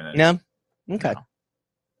 45 minutes. No? Okay.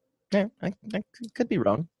 No. Yeah, I could be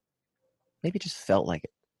wrong. Maybe it just felt like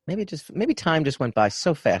it. Maybe time just went by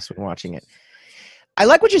so fast when watching it. I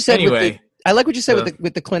like what you said. Anyway,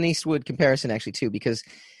 with the Clint Eastwood comparison, actually, too, because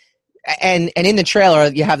and in the trailer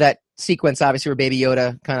you have that sequence, obviously, where Baby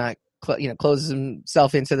Yoda kind of closes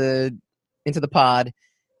himself into the pod.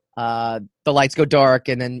 The lights go dark,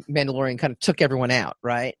 and then Mandalorian kind of took everyone out.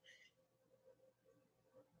 Right.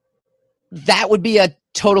 That would be a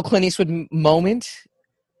total Clint Eastwood moment.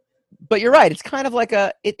 But you're right. It's kind of like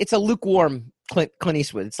it's a lukewarm Clint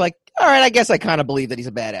Eastwood. It's like, all right, I guess I kind of believe that he's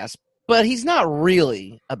a badass, but he's not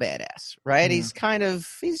really a badass, right? He's just kind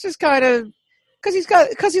of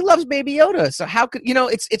because he loves Baby Yoda. So how could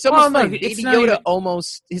it's almost like Baby Yoda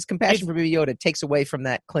almost his compassion for Baby Yoda takes away from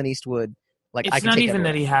that Clint Eastwood. Like it's not even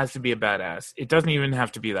that he has to be a badass. It doesn't even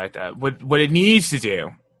have to be like that. What it needs to do,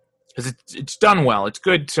 because it's done well. It's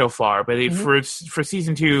good so far, but for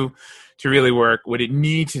season 2 to really work, what it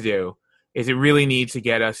needs to do is it really needs to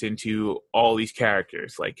get us into all these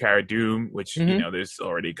characters, like Cara Dune, which there's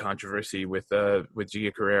already controversy with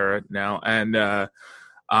Gia Carrera now, and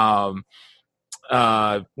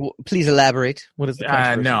please elaborate. What is the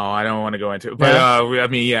controversy? No, I don't want to go into it, but I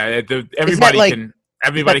mean, yeah,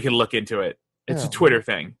 everybody can look into it. It's a Twitter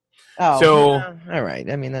thing. Oh, so all right.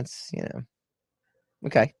 I mean, that's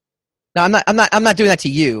okay. No, I'm not doing that to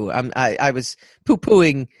you. I was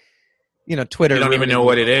poo-pooing. Twitter. You don't even know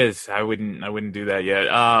what it is. I wouldn't do that yet.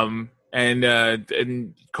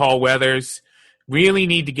 And Carl Weathers really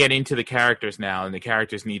need to get into the characters now, and the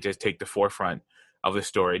characters need to take the forefront of the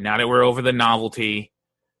story. Now that we're over the novelty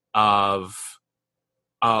of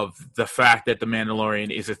the fact that the Mandalorian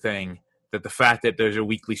is a thing, that the fact that there's a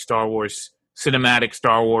weekly cinematic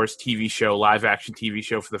Star Wars TV show, live action TV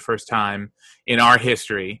show for the first time in our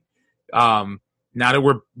history. Now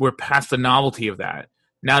that we're past the novelty of that.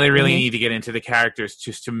 Now they really need to get into the characters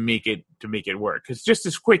just to make it work. Because just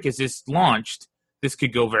as quick as this launched, this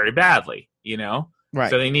could go very badly,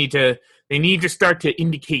 Right. So they need to start to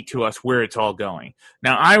indicate to us where it's all going.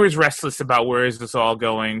 Now, I was restless about where is this all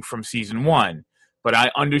going from season 1, but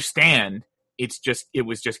I understand it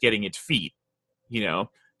was just getting its feet,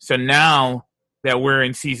 So now that we're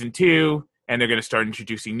in season 2 and they're going to start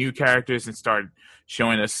introducing new characters and start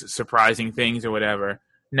showing us surprising things or whatever.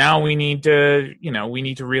 Now we need to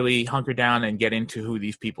really hunker down and get into who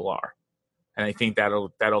these people are. And I think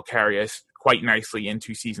that'll carry us quite nicely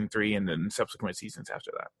into season 3 and then subsequent seasons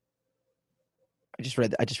after that. I just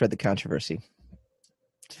read the controversy.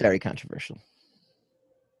 It's very controversial.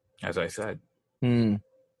 As I said.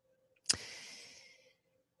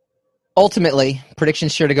 Ultimately,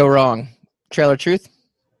 predictions sure to go wrong. Trailer truth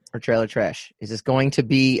or trailer trash? Is this going to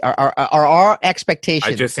be our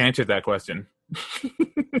expectations? I just answered that question.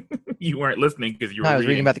 You weren't listening because you were I was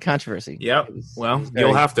reading about the controversy. Yep.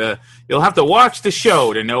 You'll have to watch the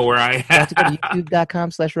show to know where I am. You have to go to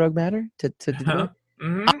youtube.com/Rogue Matter to do it.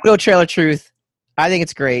 I'll go trailer truth. I think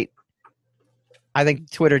it's great. I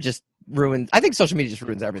think Twitter just ruins. I think social media just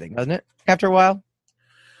ruins everything, doesn't it? After a while.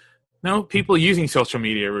 No, people using social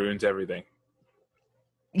media ruins everything.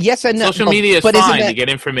 Yes and no. Social media is fine to get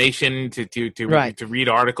information, to read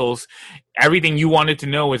articles. Everything you wanted to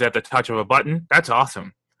know is at the touch of a button. That's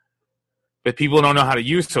awesome. But people don't know how to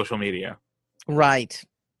use social media. Right.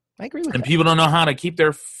 I agree with that. And people don't know how to keep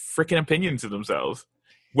their freaking opinions to themselves,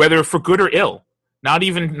 whether for good or ill. Not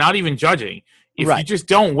even judging. If you just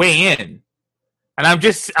don't weigh in, and I'm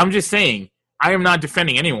just saying, I am not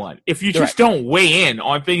defending anyone. If you just don't weigh in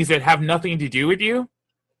on things that have nothing to do with you,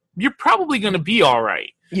 you're probably going to be all right.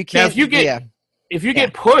 You can't. Now, If you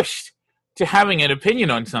get pushed to having an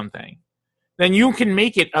opinion on something, then you can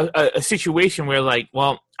make it a situation where, like,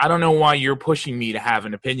 well, I don't know why you're pushing me to have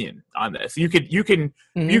an opinion on this. You could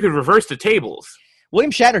reverse the tables.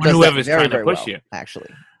 William Shatner does whoever's that very, trying to very push well, you. actually.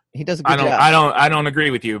 He does a good job. I don't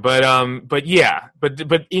agree with you, but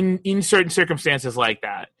in certain circumstances like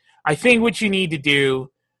that, I think what you need to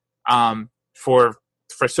do for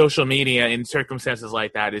social media in circumstances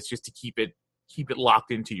like that is just to keep it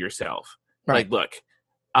locked into yourself. Right. Like, look,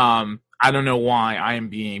 I don't know why I am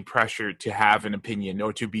being pressured to have an opinion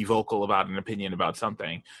or to be vocal about an opinion about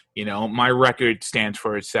something. You know, my record stands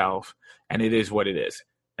for itself, and it is what it is.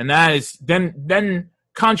 And that is then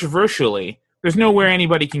controversially, there's nowhere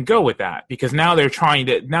anybody can go with that, because now they're trying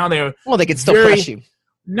to they can still press you.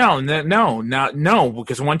 No,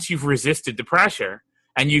 because once you've resisted the pressure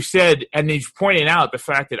and you said, and you've pointed out the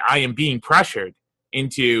fact that I am being pressured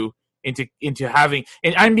into having,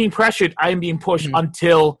 and I'm being pressured, I am being pushed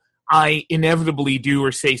until I inevitably do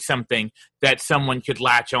or say something that someone could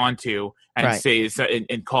latch onto and say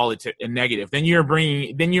and call it a negative. Then you're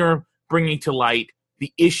bringing to light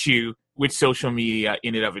the issue with social media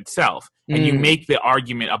in and of itself, and you make the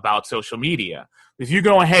argument about social media. If you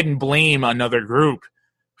go ahead and blame another group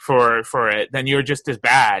for it, then you're just as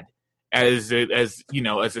bad as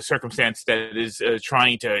a circumstance that is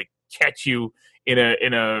trying to catch you in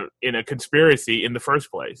a conspiracy in the first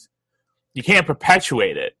place. You can't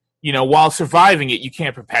perpetuate it. You know, while surviving it, you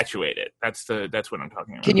can't perpetuate it. That's what I'm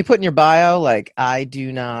talking about. Can you put in your bio, like, I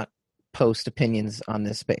do not post opinions on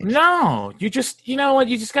this page? No, you just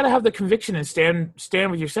got to have the conviction and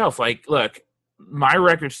stand with yourself. Like, look, my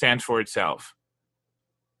record stands for itself.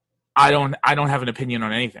 I don't have an opinion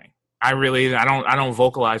on anything. I don't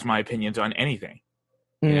vocalize my opinions on anything.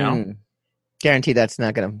 You know? Guarantee that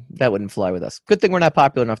wouldn't fly with us. Good thing we're not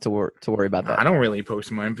popular enough to worry about that. I don't really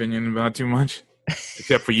post my opinion about too much,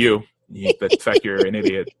 except for you. The fact you're an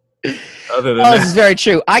idiot. Other than that, this is very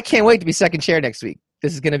true. I can't wait to be second chair next week.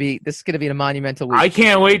 This is gonna be a monumental week. I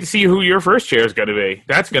can't wait to see who your first chair is gonna be.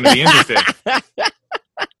 That's gonna be interesting.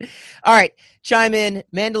 All right, chime in.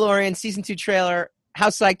 Mandalorian season 2 trailer. How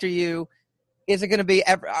psyched are you? Is it going to be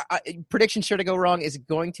prediction sure to go wrong? Is it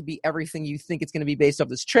going to be everything you think it's going to be based off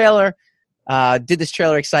this trailer? Did this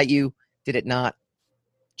trailer excite you? Did it not?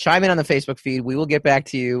 Chime in on the Facebook feed. We will get back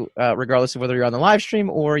to you regardless of whether you're on the live stream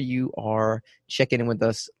or you are checking in with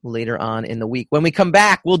us later on in the week. When we come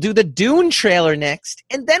back, we'll do the Dune trailer next,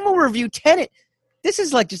 and then we'll review Tenet. This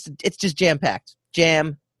is like it's just jam-packed.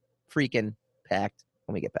 Jam freaking packed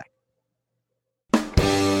when we get back.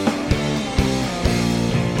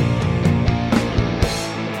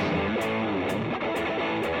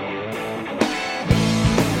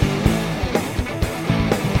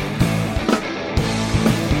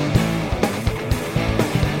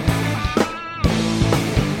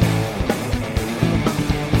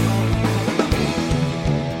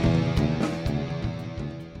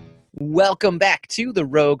 Welcome back to the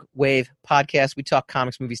Rogue Wave podcast. We talk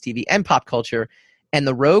comics, movies, TV, and pop culture, and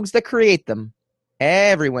the rogues that create them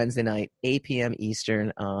every Wednesday night, 8 p.m.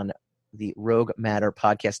 Eastern on the Rogue Matter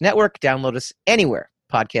Podcast Network. Download us anywhere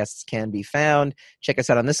podcasts can be found. Check us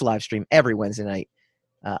out on this live stream every Wednesday night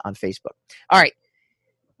on Facebook. All right.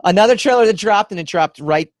 Another trailer that dropped, and it dropped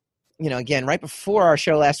right before our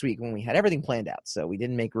show last week when we had everything planned out, so we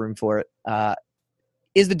didn't make room for it,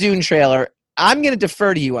 is the Dune trailer. I'm going to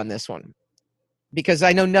defer to you on this one because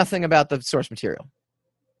I know nothing about the source material,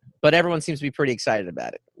 but everyone seems to be pretty excited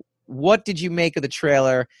about it. What did you make of the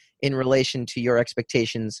trailer in relation to your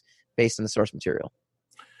expectations based on the source material?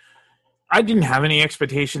 I didn't have any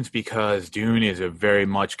expectations because Dune is a very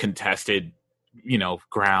much contested,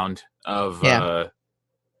 ground of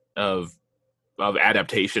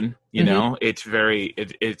adaptation. You know, it's very,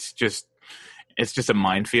 it's just a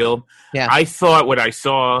minefield. Yeah. I thought what I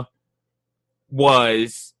saw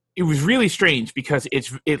was really strange because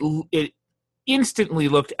it instantly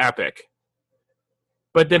looked epic,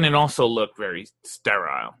 but then it also looked very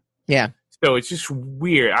sterile. Yeah. So it's just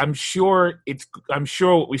weird. I'm sure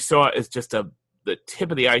what we saw is just the tip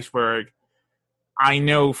of the iceberg. I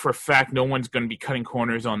know for a fact no one's going to be cutting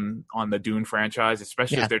corners on the Dune franchise,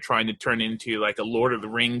 especially if they're trying to turn it into like a Lord of the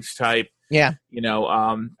Rings type,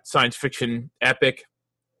 science fiction epic.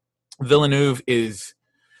 Villeneuve is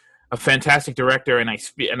a fantastic director, and I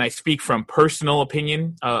speak from personal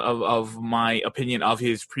opinion of my opinion of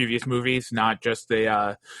his previous movies, not just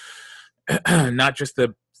the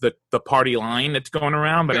party line that's going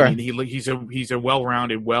around, but I mean he's a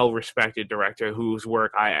well-rounded, well-respected director whose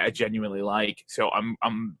work I genuinely like. So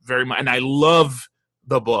I'm very much, and I love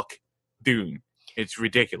the book Dune. It's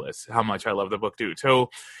ridiculous how much I love the book Dune. So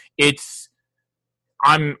it's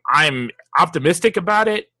I'm optimistic about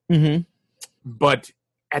it, Mm-hmm. but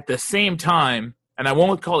at the same time, and I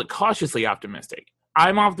won't call it cautiously optimistic,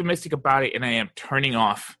 I'm optimistic about it, and I am turning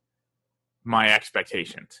off my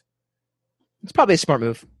expectations. It's probably a smart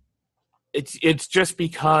move. It's just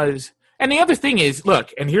because, and the other thing is,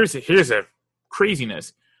 look, and here's a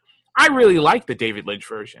craziness. I really like the David Lynch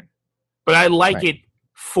version, but I like it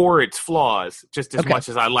for its flaws just as much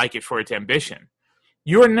as I like it for its ambition.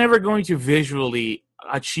 You're never going to visually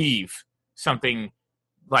achieve something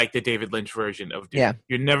like the David Lynch version of Dune. Yeah.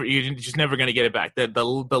 You're just never going to get it back. The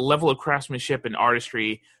level of craftsmanship and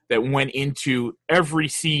artistry that went into every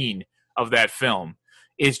scene of that film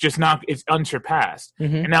is just it's unsurpassed.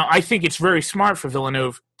 Mm-hmm. And now I think it's very smart for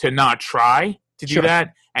Villeneuve to not try to do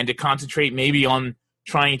that and to concentrate maybe on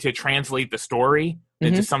trying to translate the story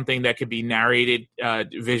into something that could be narrated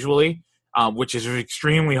visually, which is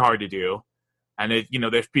extremely hard to do. And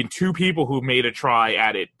there's been two people who made a try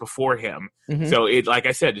at it before him. Mm-hmm. So it, like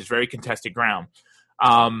I said, it's very contested ground.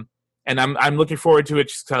 And I'm looking forward to it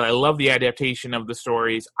just because I love the adaptation of the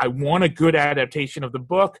stories. I want a good adaptation of the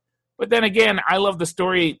book, but then again, I love the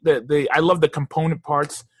story. I love the component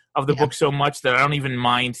parts of the book so much that I don't even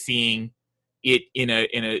mind seeing it in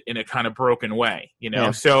a kind of broken way.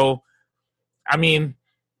 So I mean,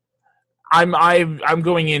 I'm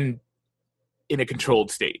going in a controlled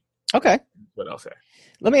state. Okay. What I'll say.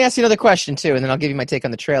 Let me ask you another question too, and then I'll give you my take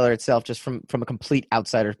on the trailer itself, just from a complete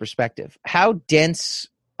outsider's perspective. How dense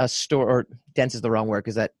a story, or dense is the wrong word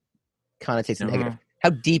because that connotates negative. How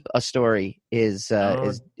deep a story is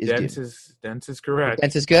dense is correct.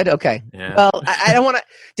 Dense is good. Okay. Yeah. Well, I don't want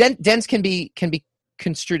to. Dense can be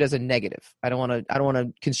construed as a negative. I don't want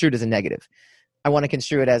to construe it as a negative. I want to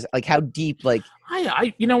construe it as like how deep. Like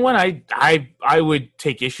I you know what I would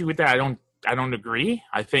take issue with that. I don't agree.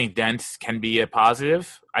 I think dense can be a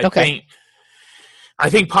positive. I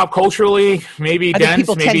think pop culturally, maybe dense.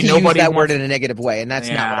 People maybe tend to nobody use that word in a negative way, and that's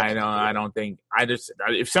not. What I don't think.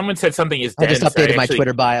 If someone said something is dense, I just updated my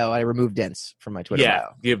Twitter bio. I removed dense from my Twitter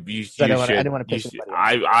bio. You I should. didn't want to piss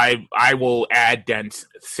anybody. I will add dense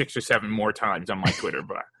 6 or 7 more times on my Twitter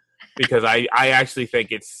bio because I actually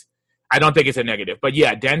think it's. I don't think it's a negative, but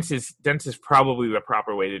yeah, dense is probably the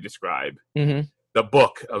proper way to describe the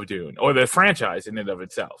book of Dune or the franchise in and of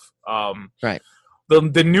itself. Right.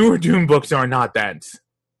 The newer Dune books are not dense,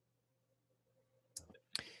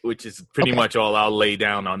 which is pretty much all I'll lay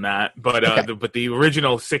down on that. But but the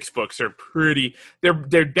original 6 books are pretty.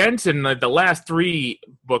 They're dense, and the last 3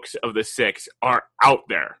 books of the 6 are out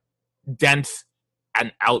there, dense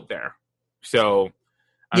and out there. So.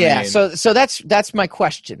 I mean, so that's my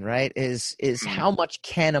question, right? Is how much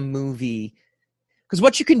can a movie? Because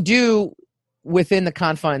what you can do within the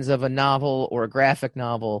confines of a novel or a graphic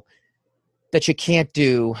novel that you can't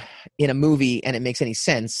do in a movie, and it makes any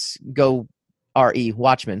sense. Go R.E.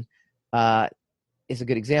 Watchmen is a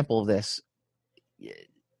good example of this.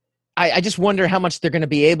 I just wonder how much they're going to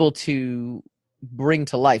be able to bring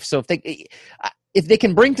to life. So if they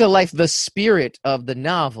can bring to life the spirit of the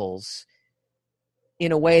novels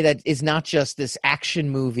in a way that is not just this action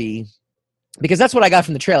movie, because that's what I got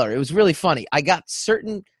from the trailer. It was really funny. I got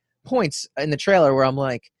certain points in the trailer where I'm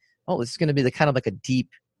like, oh, this is going to be the kind of like a deep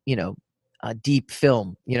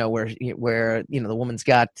film, where the woman's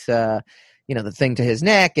got, the thing to his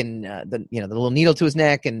neck and the little needle to his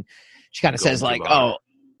neck. And she kind of says like, oh,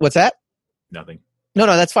 what's that? Nothing. No,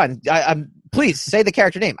 that's fine. I'm please say the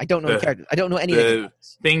character name. I don't know the character. I don't know any of the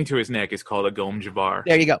thing to his neck is called a Gom Jabbar.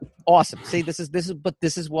 There you go. Awesome. See, this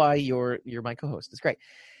is why you're my co-host. It's great.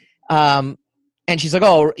 And she's like,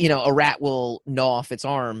 oh, a rat will gnaw off its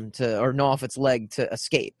arm or gnaw off its leg to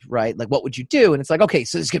escape, right? Like, what would you do? And it's like, okay,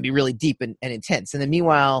 so this is gonna be really deep and intense. And then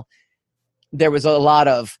meanwhile, there was a lot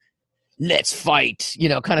of let's fight,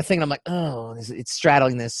 kind of thing. And I'm like, oh, it's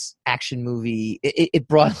straddling this action movie. It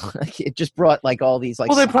just brought like all these like.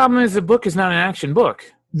 Well, the problem is the book is not an action book,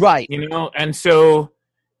 right? And so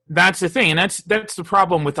that's the thing, and that's the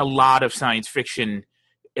problem with a lot of science fiction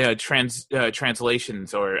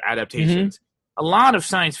translations or adaptations. A lot of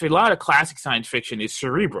classic science fiction is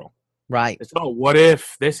cerebral. Right. It's what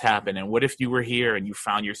if this happened, and what if you were here and you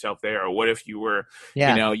found yourself there, or what if you were,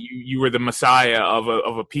 you were the messiah of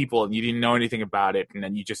a people and you didn't know anything about it, and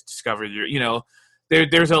then you just discovered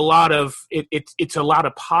there's a lot of it's a lot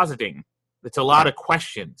of positing, it's a lot of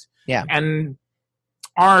questions, and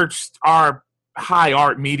our high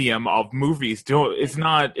art medium of movies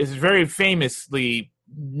is very famously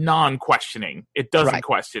non-questioning. It doesn't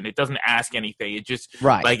question. It doesn't ask anything. It just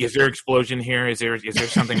like, is there explosion here? Is there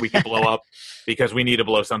something we can blow up because we need to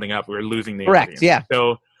blow something up? We're losing the correct. audience. Yeah.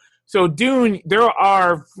 So Dune, there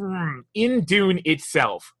are, in Dune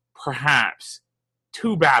itself, perhaps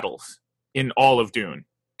 2 battles in all of Dune.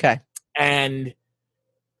 Okay. And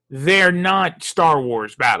they're not Star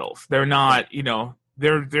Wars battles. They're not, they're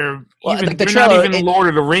Well, even, the they're trailer, not even Lord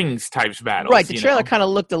of the Rings types battles. Right, the trailer kind of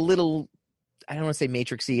looked a little, I don't want to say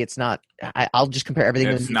Matrix-y. It's not. I'll just compare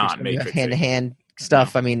everything It's to not Matrix. Matrix-y. Hand-to-hand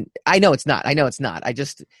stuff. I mean, I know it's not.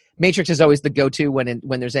 Matrix is always the go-to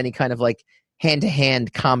when there's any kind of like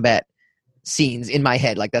hand-to-hand combat scenes in my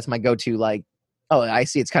head. Like that's my go-to. Like, oh, I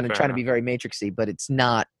see. It's kind of trying to be very Matrix-y, but it's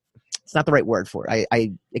not. It's not the right word for it.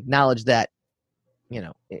 I acknowledge that.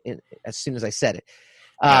 As soon as I said it.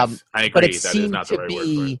 Yes, I agree. But it that seemed is not the to right be. word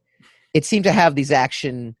for it. It seemed to have these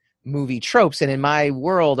action movie tropes, and in my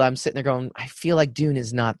world, I'm sitting there going, I feel like Dune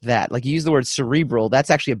is not that. Like you use the word cerebral,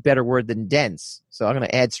 that's actually a better word than dense. So I'm going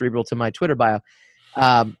to add cerebral to my Twitter bio.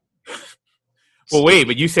 Well, wait,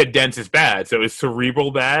 but you said dense is bad, so is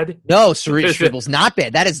cerebral bad? No, cerebral's not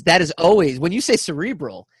bad. That is always, when you say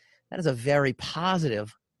cerebral, that is a very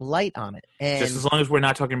positive light on it. And just as long as we're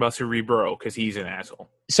not talking about Cerebro, because he's an asshole.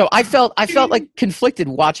 So I felt like conflicted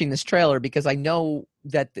watching this trailer because I know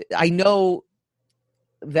that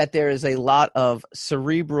there is a lot of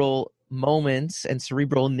cerebral moments and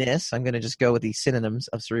cerebralness. I'm going to just go with the synonyms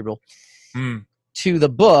of cerebral to the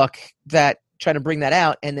book, that trying to bring that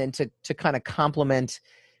out, and then to kind of complement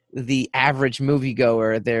the average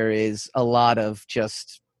moviegoer, there is a lot of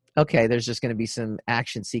just, okay, there's just going to be some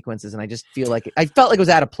action sequences, and I just felt like it was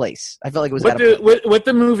out of place. I felt like it was out of place. What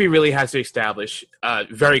the movie really has to establish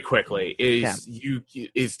very quickly is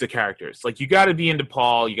is the characters. Like, you got to be into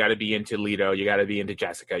Paul, you got to be into Leto, you got to be into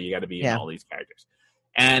Jessica, you got to be into all these characters.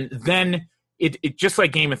 And then it just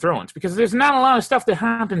like Game of Thrones, because there's not a lot of stuff that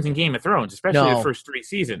happens in Game of Thrones, especially the first 3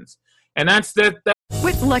 seasons. And that's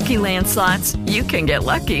With Lucky Land Slots, you can get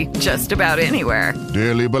lucky just about anywhere.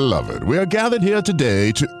 Dearly beloved, we are gathered here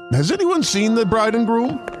today to... Has anyone seen the bride and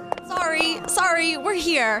groom? Sorry, we're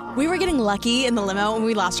here. We were getting lucky in the limo and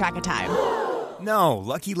we lost track of time. No,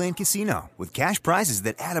 Lucky Land Casino, with cash prizes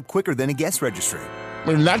that add up quicker than a guest registry.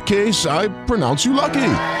 In that case, I pronounce you lucky.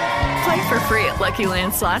 Play for free at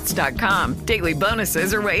LuckyLandSlots.com. Daily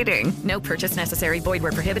bonuses are waiting. No purchase necessary. Void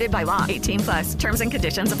where prohibited by law. 18+. Terms and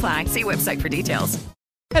conditions apply. See website for details.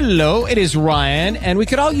 Hello, it is Ryan, and we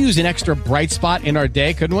could all use an extra bright spot in our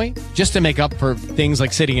day, couldn't we? Just to make up for things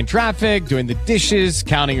like sitting in traffic, doing the dishes,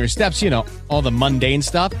 counting your steps, all the mundane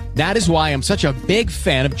stuff. That is why I'm such a big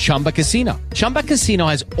fan of Chumba Casino. Chumba Casino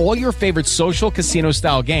has all your favorite social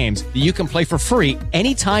casino-style games that you can play for free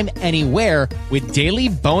anytime, anywhere with daily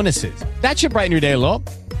bonuses. That should brighten your day a little.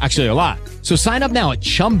 Actually, a lot. So sign up now at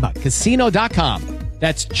ChumbaCasino.com.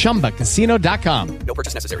 That's ChumbaCasino.com. No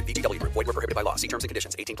purchase necessary. VGW Group. Void where prohibited by law. See terms and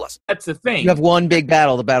conditions. 18+. That's the thing. You have one big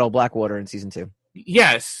battle, the Battle of Blackwater in season 2.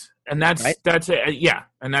 Yes, and that's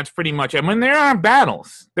and that's pretty much. I mean, there are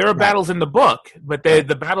battles. There are battles in the book, but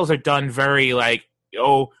the battles are done very like,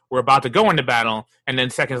 we're about to go into battle, and then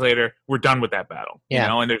seconds later we're done with that battle.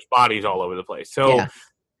 And there's bodies all over the place. So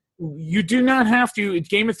you do not have to.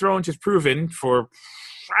 Game of Thrones has proven for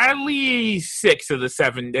at least 6 of the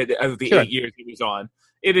 7 of the 8 years he was on.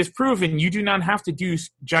 It is proven you do not have to do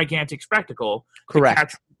gigantic spectacle to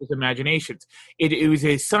capture people's imaginations. It was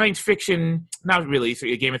a science fiction, not really. So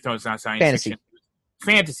Game of Thrones is not science fiction,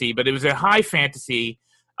 fantasy, but it was a high fantasy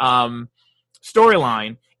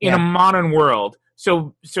storyline in a modern world.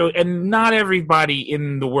 So, and not everybody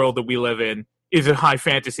in the world that we live in is a high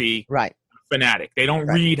fantasy fanatic. They don't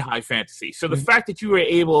read high fantasy. So the fact that you were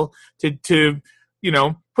able to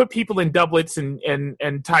put people in doublets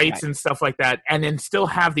and tights and stuff like that, and then still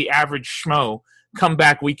have the average schmo come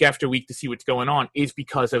back week after week to see what's going on is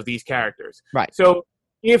because of these characters. Right. So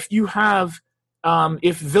if you have,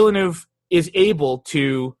 if Villeneuve is able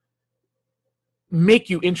to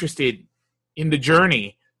make you interested in the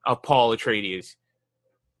journey of Paul Atreides,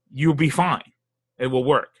 you'll be fine. It will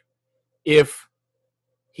work. If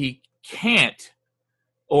he can't,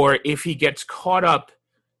 or if he gets caught up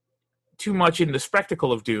too much in the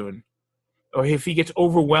spectacle of Dune, or if he gets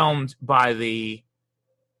overwhelmed by the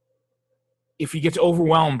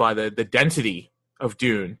density of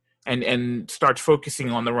Dune and starts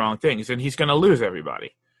focusing on the wrong things, then he's going to lose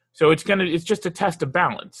everybody. So it's just a test of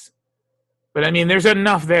balance. But I mean, there's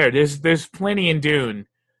enough there. There's plenty in Dune.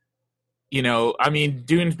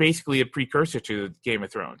 Dune's basically a precursor to Game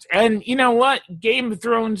of Thrones. And you know what? Game of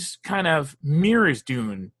Thrones kind of mirrors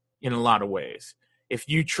Dune in a lot of ways. If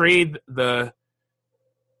you trade the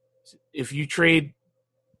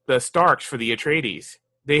Starks for the Atreides,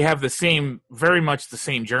 they have very much the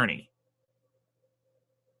same journey.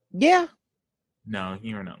 Yeah. No,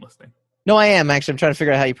 you are not listening. No, I am actually. I'm trying to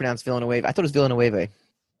figure out how you pronounce Villeneuve. I thought it was Villeneuve.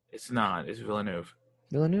 It's not. It's Villeneuve.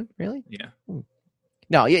 Villeneuve, really? Yeah.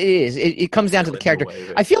 No, it is. It comes down to the character.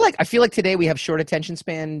 I feel like today we have short attention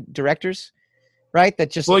span directors, right?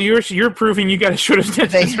 That just you're proving you got a short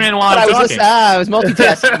attention span while I'm talking. I was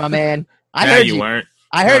multitasking, my man. I heard you. Weren't.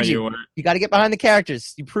 I heard you. Weren't. You got to get behind the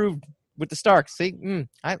characters. You proved with the Starks. See?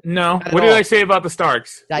 No. What did I say about the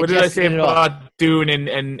Starks? What did I say about Dune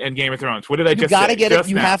and Game of Thrones? What did I just say? You got to get just it.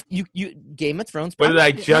 You now. have you Game of Thrones. What did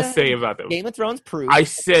I just say about them? Game of Thrones proved. I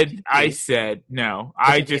said no.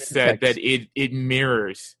 I just said that it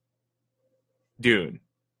mirrors Dune.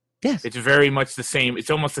 Yes. It's very much the same.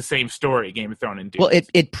 It's almost the same story, Game of Thrones and Dune. Well,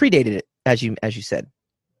 it predated it, as you said.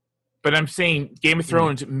 But I'm saying Game of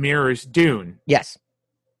Thrones mirrors Dune. Yes.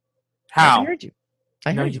 How? I heard you.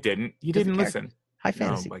 No, you didn't. You didn't listen. High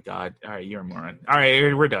fantasy. Oh my God! All right, you're a moron. All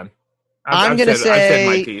right, we're done. I'm going to say, I said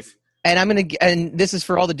my piece. And this is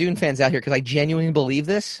for all the Dune fans out here because I genuinely believe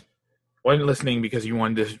this. Wasn't listening because you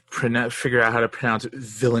wanted to figure out how to pronounce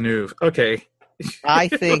Villeneuve. Okay. I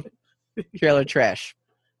think trailer trash.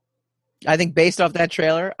 I think based off that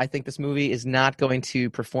trailer, I think this movie is not going to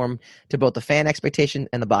perform to both the fan expectation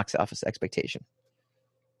and the box office expectation.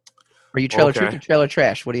 Are you trailer truth or trailer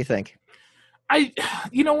trash? What do you think?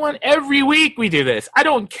 You know what? Every week we do this. I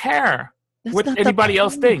don't care what anybody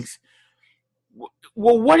else thinks.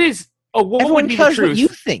 Well, what is? What Everyone would be cares the truth? what you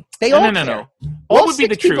think. They all care. No. All What would be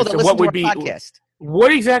the 6 people truth? that And what listen would to be? our podcast.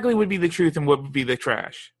 What exactly would be the truth, and what would be the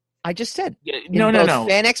trash? I just said. No.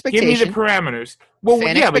 Fan expectation. Give me the parameters. Well,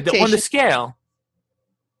 yeah, but on the scale.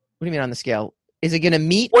 What do you mean on the scale? Is it going to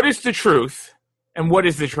meet? What is the truth, and what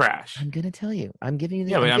is the trash? I'm going to tell you. I'm giving you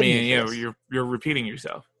the. Yeah, but I mean, you're repeating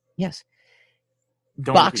yourself. Yes.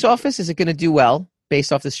 Don't box office, is it going to do well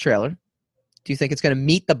based off this trailer? Do you think it's going to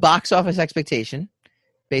meet the box office expectation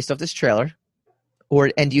based off this trailer?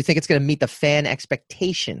 And do you think it's going to meet the fan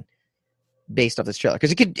expectation based off this trailer?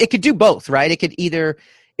 Because it could do both, right? It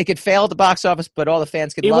could fail at the box office, but all the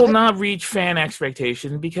fans could love it. It will not reach fan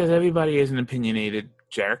expectations because everybody is an opinionated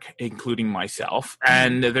jerk, including myself,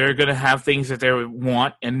 and they're going to have things that they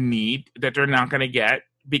want and need that they're not going to get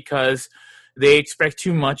because they expect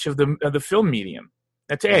too much of the film medium.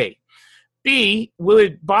 That's A. B, will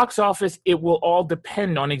it box office? It will all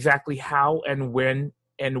depend on exactly how and when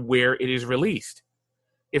and where it is released.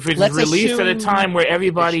 If it's released at a time where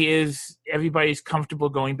everybody's comfortable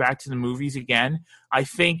going back to the movies again, I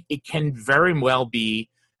think it can very well be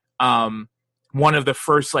one of the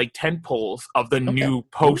first tent poles of the new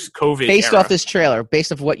post-COVID based era. Off this trailer,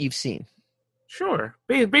 based off what you've seen. Sure,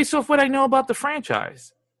 based off what I know about the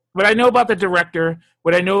franchise, what I know about the director,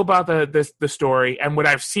 what I know about the story, and what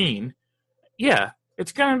I've seen. Yeah,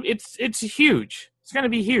 it's huge. It's gonna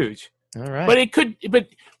be huge. All right, but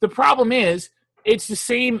the problem is, it's the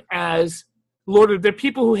same as the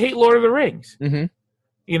people who hate Lord of the Rings. Mm-hmm.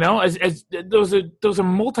 You know, as those are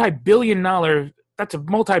multi-billion-dollar. That's a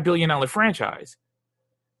multi-billion-dollar franchise,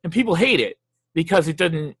 and people hate it because it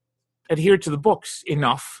doesn't adhere to the books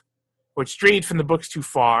enough, or it strayed from the books too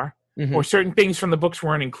far, or certain things from the books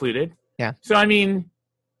weren't included. Yeah. So I mean,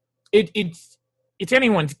 it's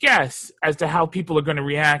anyone's guess as to how people are going to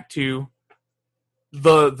react to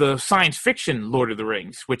the science fiction Lord of the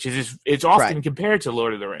Rings, which is often compared to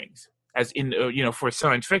Lord of the Rings as in for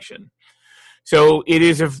science fiction. So it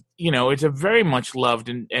is it's a very much loved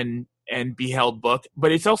and beheld book,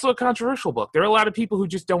 but it's also a controversial book. There are a lot of people who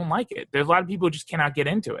just don't like it. There's a lot of people who just cannot get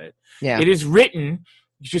into it. Yeah. It is written,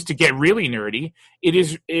 just to get really nerdy,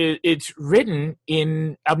 it's written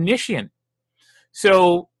in Omniscient.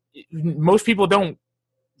 So most people don't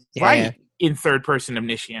write in third person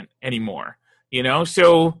Omniscient anymore.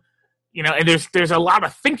 So and there's a lot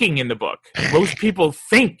of thinking in the book. Most people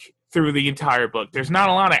think through the entire book. There's not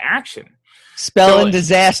a lot of action. Spelling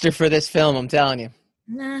disaster for this film, I'm telling you.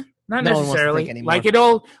 Nah, not necessarily.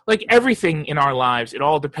 Like everything in our lives, it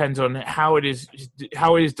all depends on how it is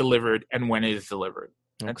delivered and when it is delivered.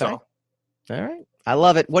 That's all. All right. I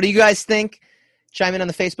love it. What do you guys think? Chime in on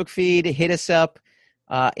the Facebook feed. Hit us up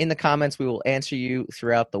in the comments. We will answer you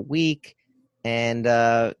throughout the week. And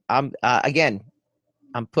I'm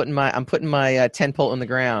putting my 10 pole in the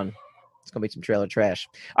ground. It's gonna be some trailer trash.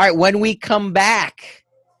 All right. When we come back,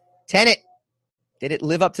 Tenet. Did it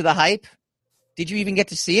live up to the hype? Did you even get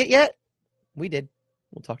to see it yet? We did.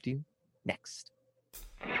 We'll talk to you next.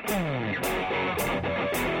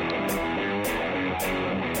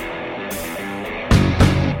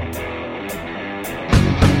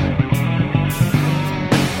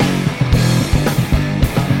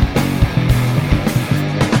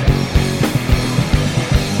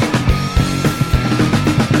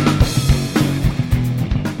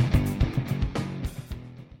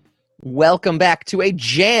 Welcome back to a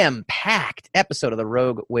jam-packed episode of the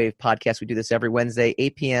Rogue Wave podcast. We do this every Wednesday,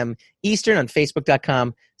 8 p.m. Eastern on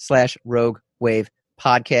Facebook.com/Rogue Wave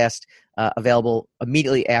podcast. Available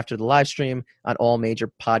immediately after the live stream on all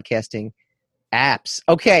major podcasting apps.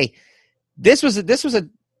 Okay, this was a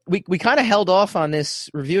we kind of held off on this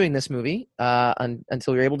reviewing this movie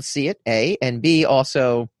until we were able to see it. A and B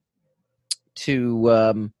also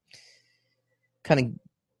to kind of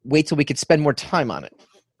wait till we could spend more time on it.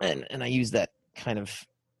 And I use that kind of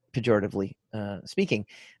pejoratively speaking.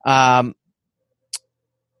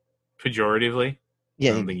 Pejoratively?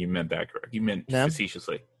 Yeah. I don't think you meant that correct. You meant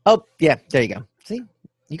facetiously. Oh, yeah. There you go. See?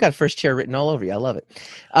 You got first chair written all over you. I love it.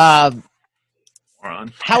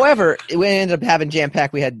 However, we ended up having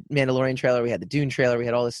jam-packed. We had Mandalorian trailer. We had the Dune trailer. We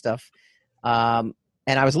had all this stuff. And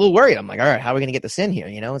I was a little worried. I'm like, all right, how are we going to get this in here?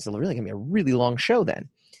 You know, it's really going to be a really long show then.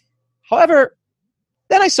 However,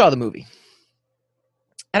 then I saw the movie.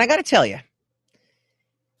 And I got to tell you,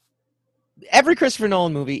 every Christopher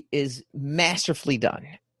Nolan movie is masterfully done.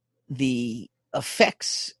 The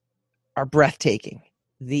effects are breathtaking.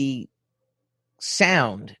 The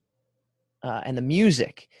sound and the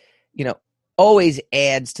music, always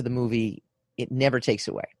adds to the movie. It never takes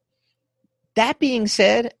away. That being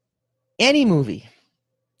said, any movie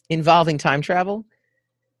involving time travel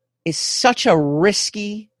is such a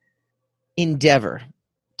risky endeavor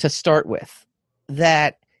to start with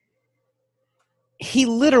that he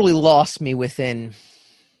literally lost me within,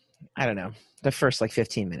 I don't know, the first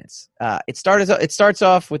 15 minutes. It starts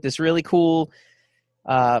off with this really cool,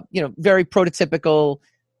 very prototypical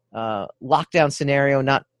lockdown scenario,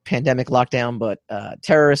 not pandemic lockdown, but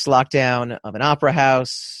terrorist lockdown of an opera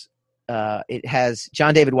house. It has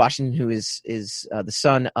John David Washington, who is the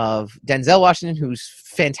son of Denzel Washington, who's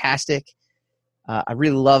fantastic. I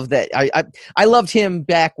really love that. I loved him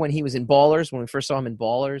back when he was in Ballers, when we first saw him in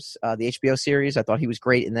Ballers, the HBO series. I thought he was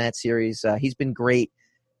great in that series. He's been great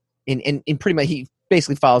in pretty much, he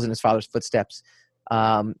basically follows in his father's footsteps.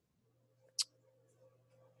 And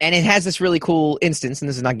it has this really cool instance, and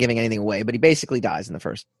this is not giving anything away, but he basically dies in the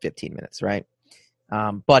first 15 minutes, right?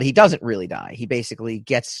 But he doesn't really die. He basically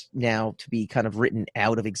gets now to be kind of written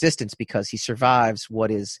out of existence because he survives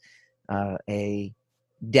what is a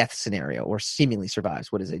death scenario, or seemingly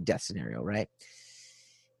survives what is a death scenario, right?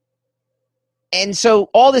 And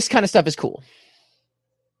so all this kind of stuff is cool.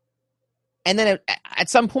 And then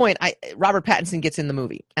at some point, Robert Pattinson gets in the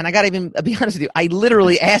movie. And I got to be honest with you, I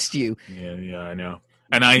literally asked you. Yeah, I know.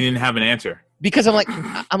 And I didn't have an answer. Because I'm like,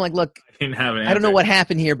 look, I didn't have an answer. I don't know what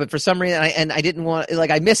happened here, but for some reason, I didn't want,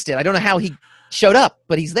 I missed it. I don't know how he showed up,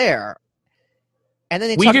 but he's there. And then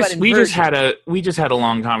they talk about inversion. We just had a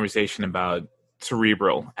long conversation about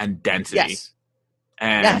cerebral and density. Yes.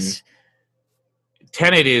 And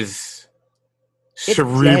Tenet is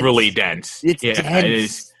cerebrally dense. It's dense. It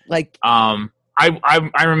is. I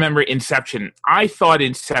remember Inception. I thought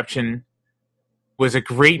Inception was a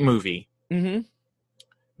great movie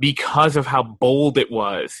because of how bold it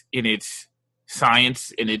was in its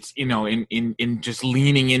science, and its in just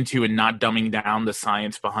leaning into and not dumbing down the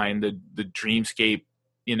science behind the dreamscape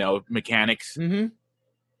mechanics.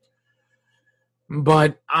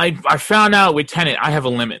 But I found out with Tenet, I have a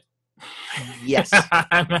limit. Yes.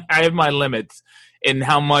 I have my limits in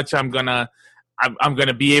how much I'm gonna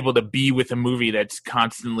be able to be with a movie that's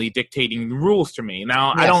constantly dictating the rules to me.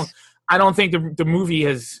 Now, yes. I don't think the movie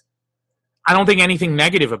has. I don't think anything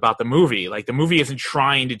negative about the movie. The movie isn't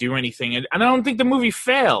trying to do anything, and I don't think the movie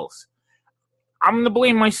fails. I'm gonna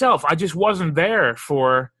blame myself. I just wasn't there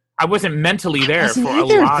for. I wasn't mentally there for a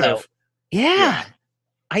lot of. Yeah.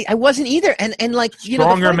 I wasn't either, and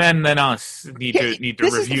stronger men than us need to review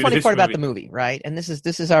this. This is the funny part about the movie, right? And this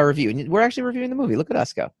is our review, and we're actually reviewing the movie. Look at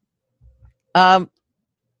us go. I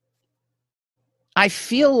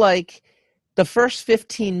feel like the first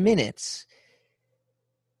 15 minutes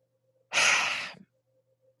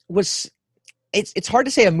was. It's hard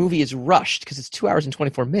to say a movie is rushed because it's 2 hours and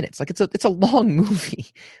 24 minutes. It's a long movie,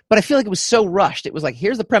 but I feel like it was so rushed. It was like,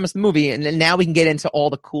 here's the premise of the movie, and then now we can get into all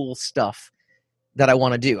the cool stuff that I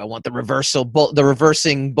want to do. I want the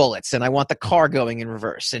reversing bullets, and I want the car going in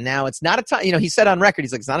reverse. And now it's not a time, he said on record,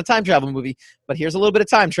 he's like, it's not a time travel movie, but here's a little bit of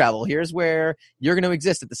time travel. Here's where you're going to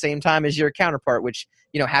exist at the same time as your counterpart, which,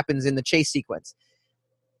 happens in the chase sequence.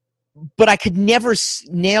 But I could never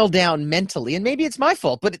nail down mentally, and maybe it's my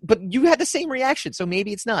fault, but you had the same reaction, so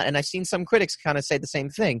maybe it's not. And I've seen some critics kind of say the same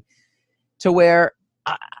thing, to where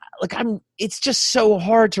it's just so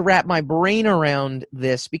hard to wrap my brain around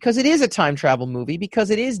this, because it is a time travel movie,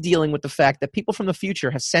 because it is dealing with the fact that people from the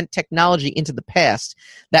future have sent technology into the past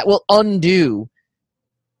that will undo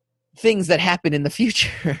things that happen in the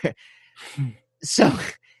future. So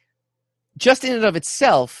just in and of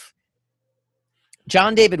itself,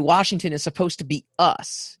 John David Washington is supposed to be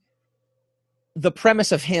us. The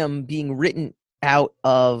premise of him being written out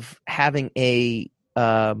of having an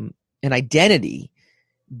identity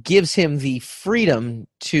gives him the freedom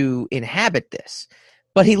to inhabit this.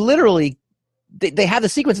 But he literally, they have the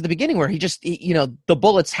sequence at the beginning where he just, the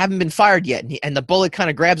bullets haven't been fired yet, and the bullet kind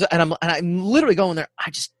of grabs, and I'm literally going there.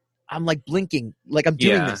 I'm like blinking, like I'm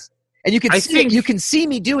doing this, and you can see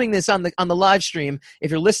me doing this on the live stream if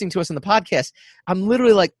you're listening to us on the podcast. I'm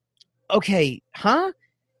literally like, okay, huh?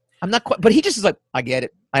 I'm not quite, but he just is like, I get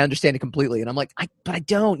it, I understand it completely, and I'm like, but I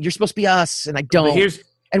don't. You're supposed to be us, and I don't.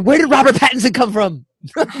 And where did Robert Pattinson come from?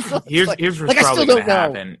 Here's what's probably going to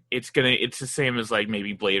happen. It's the same as like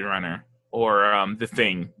maybe Blade Runner or The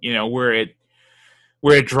Thing, where it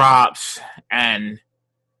drops, and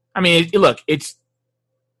I mean, it's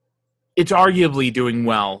arguably doing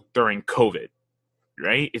well during COVID,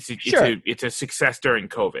 right? It's a success during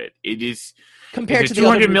COVID. It is compared to the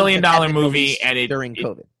 $200 million movie, and during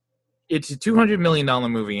COVID. It's a $200 million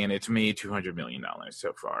movie, and it's made $200 million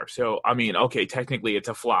so far. So, I mean, okay, technically it's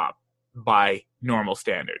a flop by normal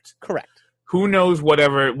standards. Correct. Who knows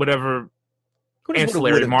whatever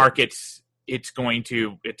ancillary markets it's going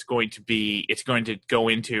to go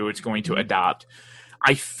into, it's going to adopt.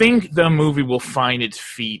 I think the movie will find its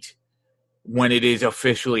feet when it is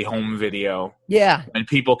officially home video. Yeah. And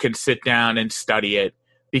people can sit down and study it,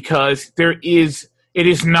 because it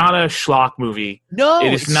is not a schlock movie. No,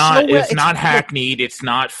 it's not. It's not hackneyed. It's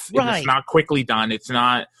not. Right. It's not quickly done. It's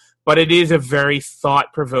not. But it is a very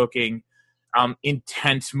thought-provoking,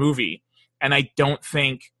 intense movie. And I don't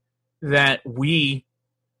think that we,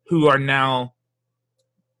 who are now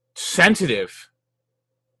sensitive,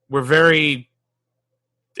 we're very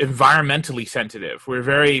environmentally sensitive. We're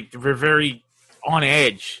very on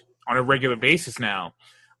edge on a regular basis now.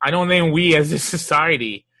 I don't think we, as a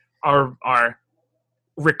society, are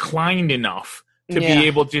reclined enough to be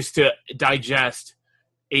able just to digest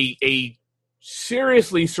a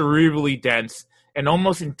seriously cerebrally dense and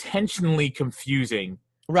almost intentionally confusing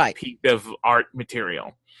piece of art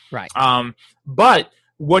material. Right. But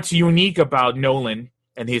what's unique about Nolan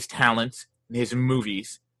and his talents and his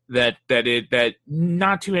movies that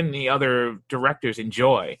not too many other directors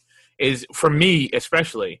enjoy is, for me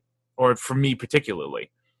especially, or for me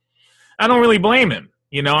particularly, I don't really blame him.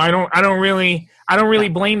 I don't really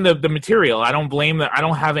blame the material. I don't blame I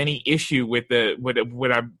don't have any issue with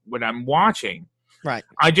what I'm watching. Right.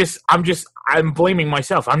 I'm blaming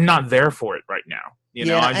myself. I'm not there for it right now.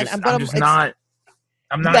 I'm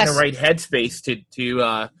not in the right headspace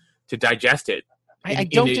to digest it. I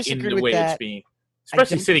don't disagree in the with way that. It's being,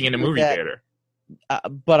 especially sitting in a movie theater.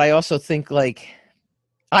 But I also think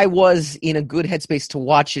I was in a good headspace to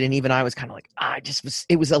watch it, and even I was kind of like,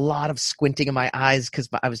 it was a lot of squinting in my eyes because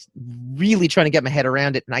I was really trying to get my head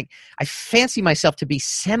around it, and I fancy myself to be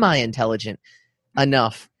semi-intelligent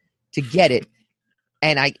enough to get it,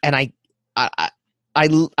 and I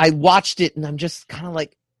watched it, and I'm just kind of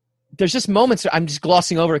like, there's just moments I'm just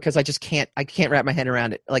glossing over it because I can't wrap my head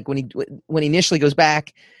around it. Like when he initially goes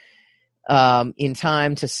back in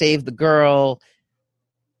time to save the girl,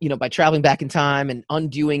 by traveling back in time and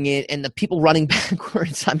undoing it, and the people running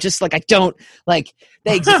backwards. I'm just like, I don't like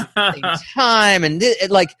they exist at the same time, and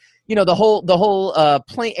the whole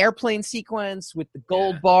airplane sequence with the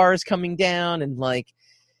gold bars coming down, and like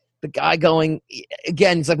the guy going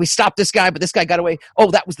again. It's like, we stopped this guy, but this guy got away. Oh,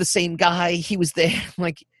 that was the same guy. He was there.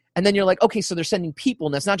 Like, and then you're like, okay, so they're sending people,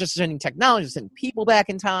 and that's not just sending technology; they're sending people back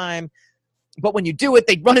in time. But when you do it,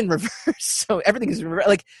 they run in reverse, so everything is reverse.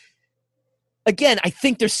 Like, again, I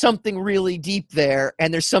think there's something really deep there,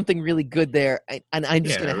 and there's something really good there, and I'm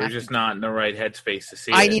just going to have just not in the right headspace to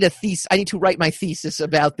see. I need to write my thesis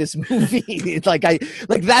about this movie.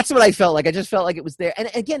 That's what I felt like. I just felt like it was there.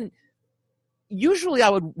 And again, usually I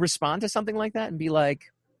would respond to something like that and be like,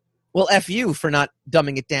 well, F you for not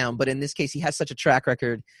dumbing it down. But in this case, he has such a track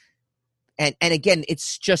record. And again,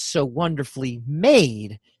 it's just so wonderfully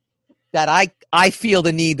made that I feel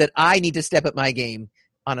the need that I need to step up my game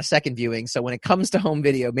on a second viewing. So when it comes to home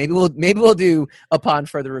video, maybe we'll do upon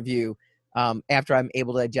further review after I'm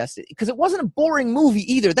able to digest it. Because it wasn't a boring movie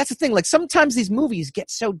either. That's the thing. Like, sometimes these movies get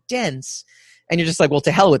so dense and you're just like, well,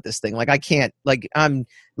 to hell with this thing. Like, I can't, like, I'm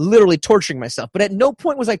literally torturing myself. But at no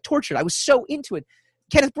point was I tortured. I was so into it.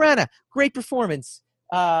 Kenneth Branagh, great performance.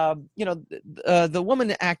 The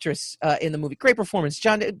woman actress in the movie, great performance.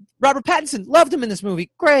 Robert Pattinson, loved him in this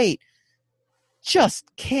movie. Great. Just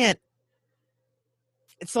can't.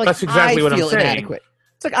 It's like, that's exactly what I'm saying. Inadequate.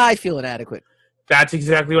 It's like, I feel inadequate. That's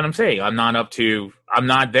exactly what I'm saying. I'm not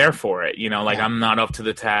there for it. I'm not up to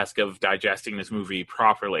the task of digesting this movie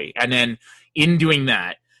properly. And then in doing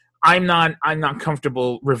that, I'm not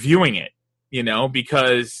comfortable reviewing it,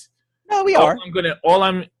 because no, we are.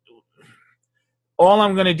 All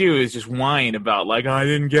I'm gonna do is just whine about like, I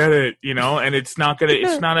didn't get it, and it's not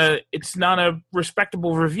a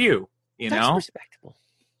respectable review, That's respectable.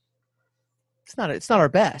 It's not our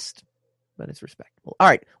best, but it's respectable. All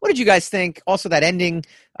right. What did you guys think? Also, that ending,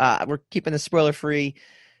 we're keeping the spoiler free.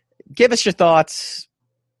 Give us your thoughts,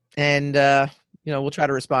 and we'll try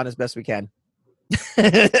to respond as best we can.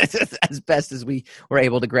 As best as we were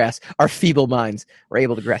able to grasp. Our feeble minds were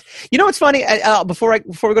able to grasp. You know what's funny? Before we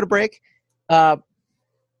go to break,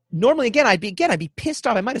 normally I'd be pissed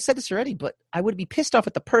off. I might have said this already, but I would be pissed off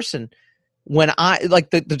at the person when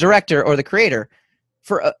the director or the creator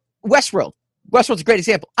for Westworld. Westworld's a great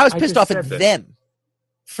example. I was pissed off at them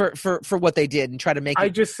for what they did and try to make it. I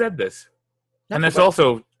just said this. And that's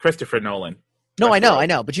also Christopher Nolan. No, Westworld. I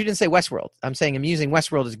know, but you didn't say Westworld. I'm saying I'm using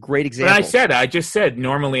Westworld as a great example. But I just said,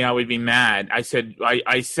 normally I would be mad. I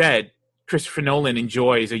said Christopher Nolan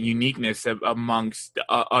enjoys a uniqueness amongst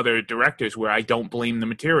other directors where I don't blame the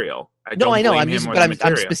material. I know. I'm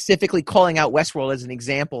specifically calling out Westworld as an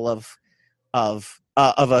example of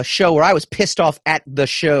a show where I was pissed off at the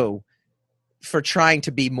show for trying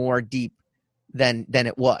to be more deep than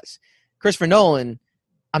it was. Christopher Nolan,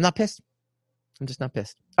 I'm not pissed. I'm just not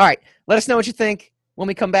pissed. All right, let us know what you think. When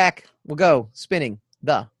we come back, we'll go spinning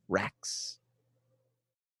the racks.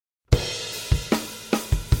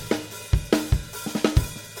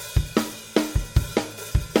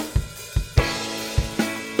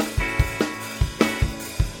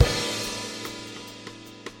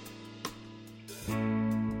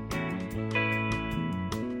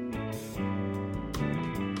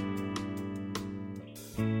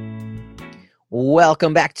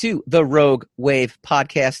 Welcome back to the Rogue Wave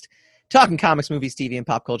podcast, talking comics, movies, TV, and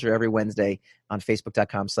pop culture every Wednesday on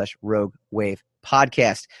Facebook.com/Rogue Wave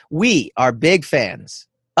podcast. We are big fans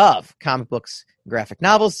of comic books and graphic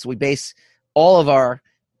novels. So we base all of our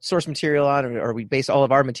source material on, or we base all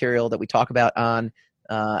of our material that we talk about on,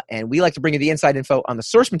 and we like to bring you the inside info on the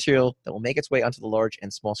source material that will make its way onto the large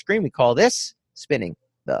and small screen. We call this Spinning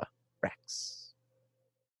the Racks.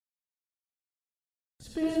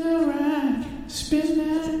 Spin the rack, spin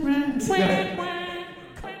that rack.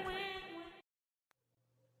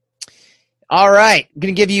 All right, I'm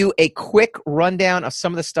going to give you a quick rundown of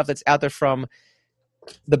some of the stuff that's out there from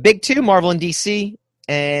the big two, Marvel and DC,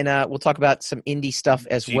 and we'll talk about some indie stuff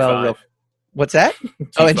as G5. well. What's that?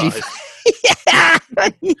 Oh, and G5.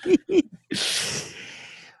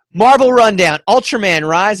 Marvel rundown. Ultraman,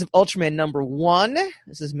 Rise of Ultraman #1.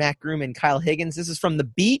 This is Matt Groom and Kyle Higgins. This is from The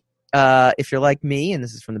Beat. If you're like me, and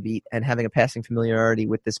this is from The Beat, and having a passing familiarity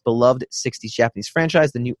with this beloved 60s Japanese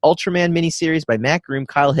franchise, the new Ultraman miniseries by Matt Groom,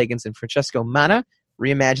 Kyle Higgins, and Francesco Manna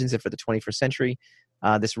reimagines it for the 21st century.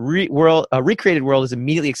 This recreated world is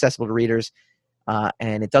immediately accessible to readers,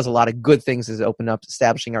 and it does a lot of good things as it opened up,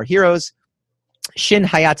 establishing our heroes, Shin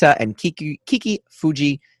Hayata and Kiki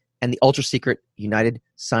Fuji, and the ultra-secret United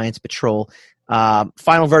Science Patrol.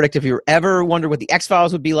 Final verdict, if you ever wondered what the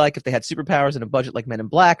X-Files would be like if they had superpowers and a budget like Men in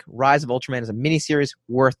Black, Rise of Ultraman is a miniseries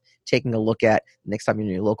worth taking a look at next time you're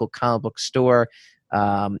in your local comic book store.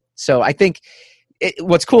 So I think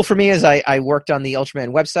what's cool for me is I worked on the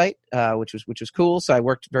Ultraman website, which was cool. So I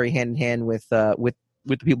worked very hand in hand with the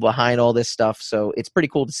people behind all this stuff. So it's pretty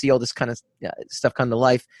cool to see all this kind of stuff come to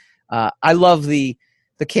life. I love the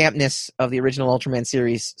campness of the original Ultraman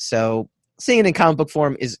series. So seeing it in comic book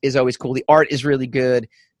form is always cool. The art is really good.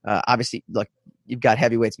 Obviously, look, you've got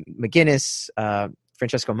heavyweights, McGinnis,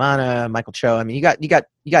 Francesco Manna, Michael Cho. I mean, you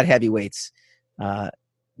got heavyweights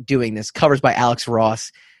doing this. Covers by Alex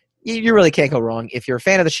Ross. You really can't go wrong if you're a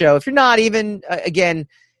fan of the show. If you're not, even again,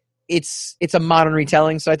 it's a modern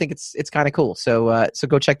retelling, so I think it's kind of cool. So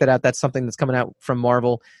go check that out. That's something that's coming out from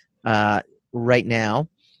Marvel right now.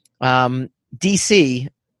 DC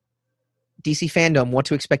fandom, what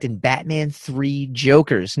to expect in Batman 3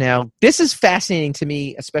 Jokers. Now, this is fascinating to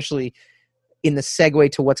me, especially in the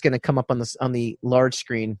segue to what's going to come up on the large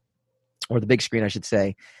screen, or the big screen, I should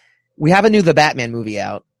say. We have a new The Batman movie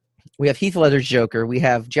out. We have Heath Ledger's Joker. We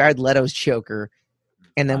have Jared Leto's Joker.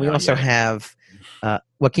 And then we also have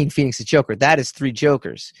Joaquin Phoenix's Joker. That is 3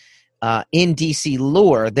 Jokers. In DC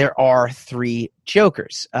lore, there are 3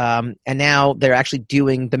 Jokers. And now they're actually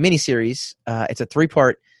doing the miniseries. It's a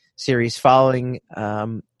 3-part series following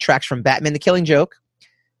tracks from Batman the Killing Joke,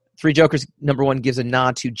 Three Jokers, number one, gives a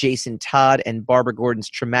nod to Jason Todd and Barbara Gordon's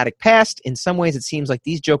traumatic past. In some ways, it seems like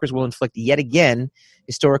these Jokers will inflict yet again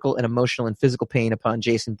historical and emotional and physical pain upon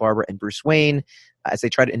Jason, Barbara, and Bruce Wayne as they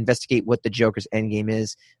try to investigate what the Joker's endgame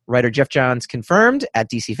is. Writer Jeff Johns confirmed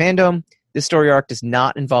at DC Fandom, this story arc does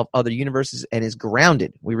not involve other universes and is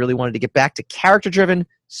grounded. We really wanted to get back to character-driven,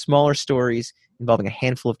 smaller stories involving a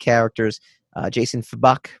handful of characters. Jason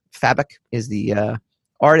Fabok is the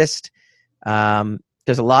artist.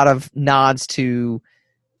 There's a lot of nods to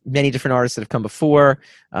many different artists that have come before.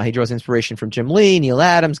 He draws inspiration from Jim Lee, Neil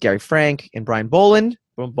Adams, Gary Frank, and Brian Boland.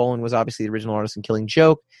 Boland was obviously the original artist in Killing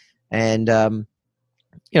Joke. And, kind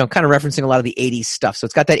of referencing a lot of the 80s stuff. So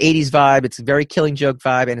it's got that 80s vibe. It's a very Killing Joke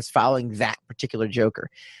vibe, and it's following that particular Joker.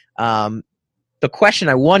 The question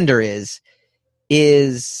I wonder is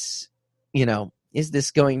this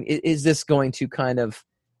going to kind of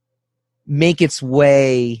make its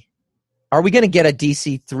way? Are we going to get a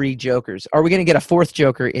DC 3 Jokers? Are we going to get a fourth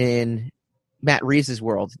Joker in Matt Reeves'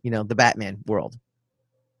 world, the Batman world?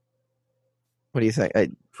 What do you think?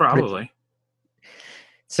 Probably.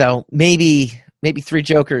 So maybe three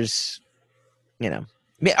Jokers, Are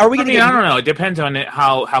we going to I don't know. It depends on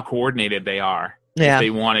how coordinated they are. Yeah. If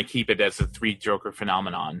they want to keep it as a three Joker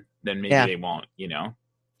phenomenon, then maybe they won't,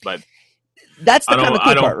 But that's the kind of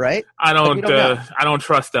cool part, right? I don't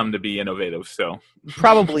trust them to be innovative, so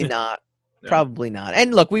probably not. Probably not.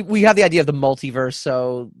 And look, we have the idea of the multiverse,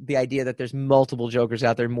 so the idea that there's multiple Jokers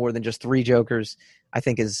out there, more than just three Jokers, I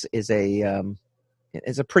think is a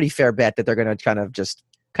pretty fair bet that they're going to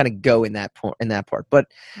kind of go in that part. But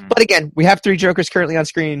again, we have three Jokers currently on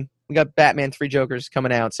screen. We got Batman, three Jokers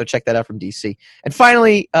coming out, so check that out from DC. And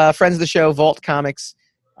finally, friends of the show, Vault Comics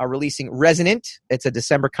are releasing Resonant. It's a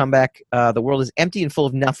December comeback. The world is empty and full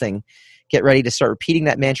of nothing. Get ready to start repeating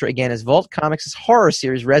that mantra again as Vault Comics' horror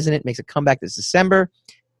series Resonant makes a comeback this December.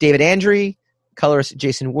 David Andre, colorist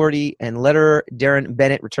Jason Wardy, and letterer Darren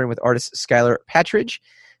Bennett return with artist Skylar Patridge,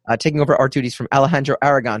 taking over art duties from Alejandro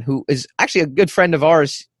Aragon, who is actually a good friend of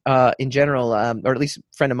ours in general, or at least a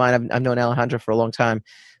friend of mine. I've known Alejandro for a long time.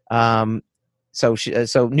 So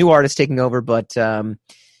new artists taking over, but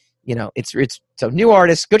it's so new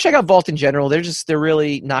artists. Go check out Vault in general. They're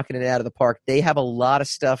really knocking it out of the park. They have a lot of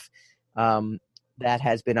stuff that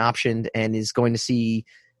has been optioned and is going to see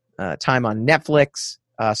time on Netflix.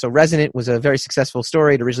 So Resonant was a very successful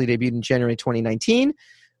story. It originally debuted in January 2019.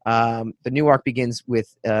 The new arc begins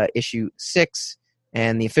with issue 6,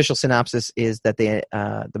 and the official synopsis is that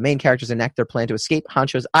the main characters enact their plan to escape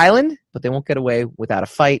Honcho's Island, but they won't get away without a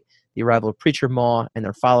fight. The arrival of Preacher Maw and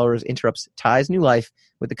their followers interrupts Ty's new life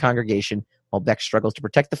with the congregation, while Beck struggles to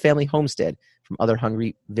protect the family homestead from other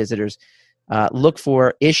hungry visitors. Look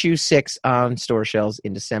for issue 6 on store shelves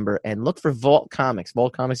in December, and look for Vault Comics.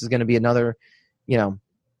 Vault Comics is going to be another,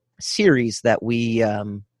 series that we,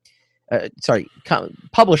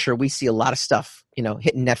 publisher. We see a lot of stuff,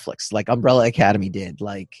 hitting Netflix, like Umbrella Academy did,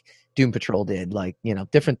 like Doom Patrol did, like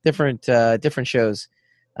different shows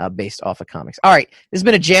based off of comics. All right, this has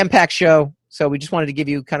been a jam-packed show, so we just wanted to give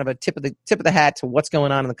you kind of a tip of the hat to what's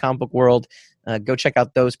going on in the comic book world. Go check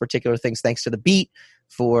out those particular things. Thanks to The Beat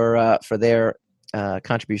for their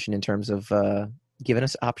contribution in terms of giving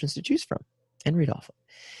us options to choose from and read off of.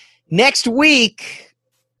 Next week,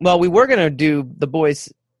 well, we were going to do The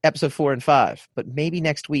Boys episode 4 and 5, but maybe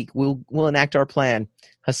next week we'll enact our plan.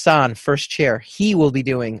 Hassan, first chair, he will be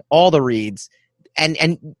doing all the reads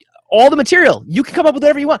and all the material. You can come up with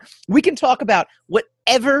whatever you want. We can talk about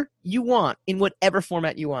whatever you want in whatever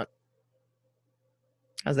format you want.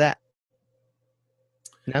 How's that?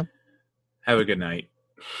 No? Have a good night.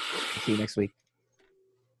 See you next week.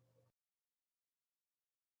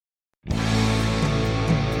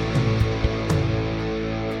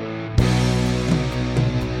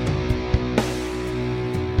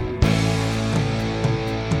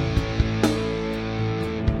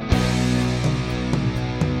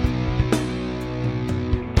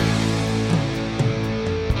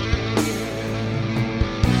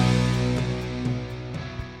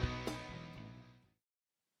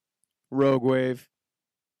 Rogue Wave.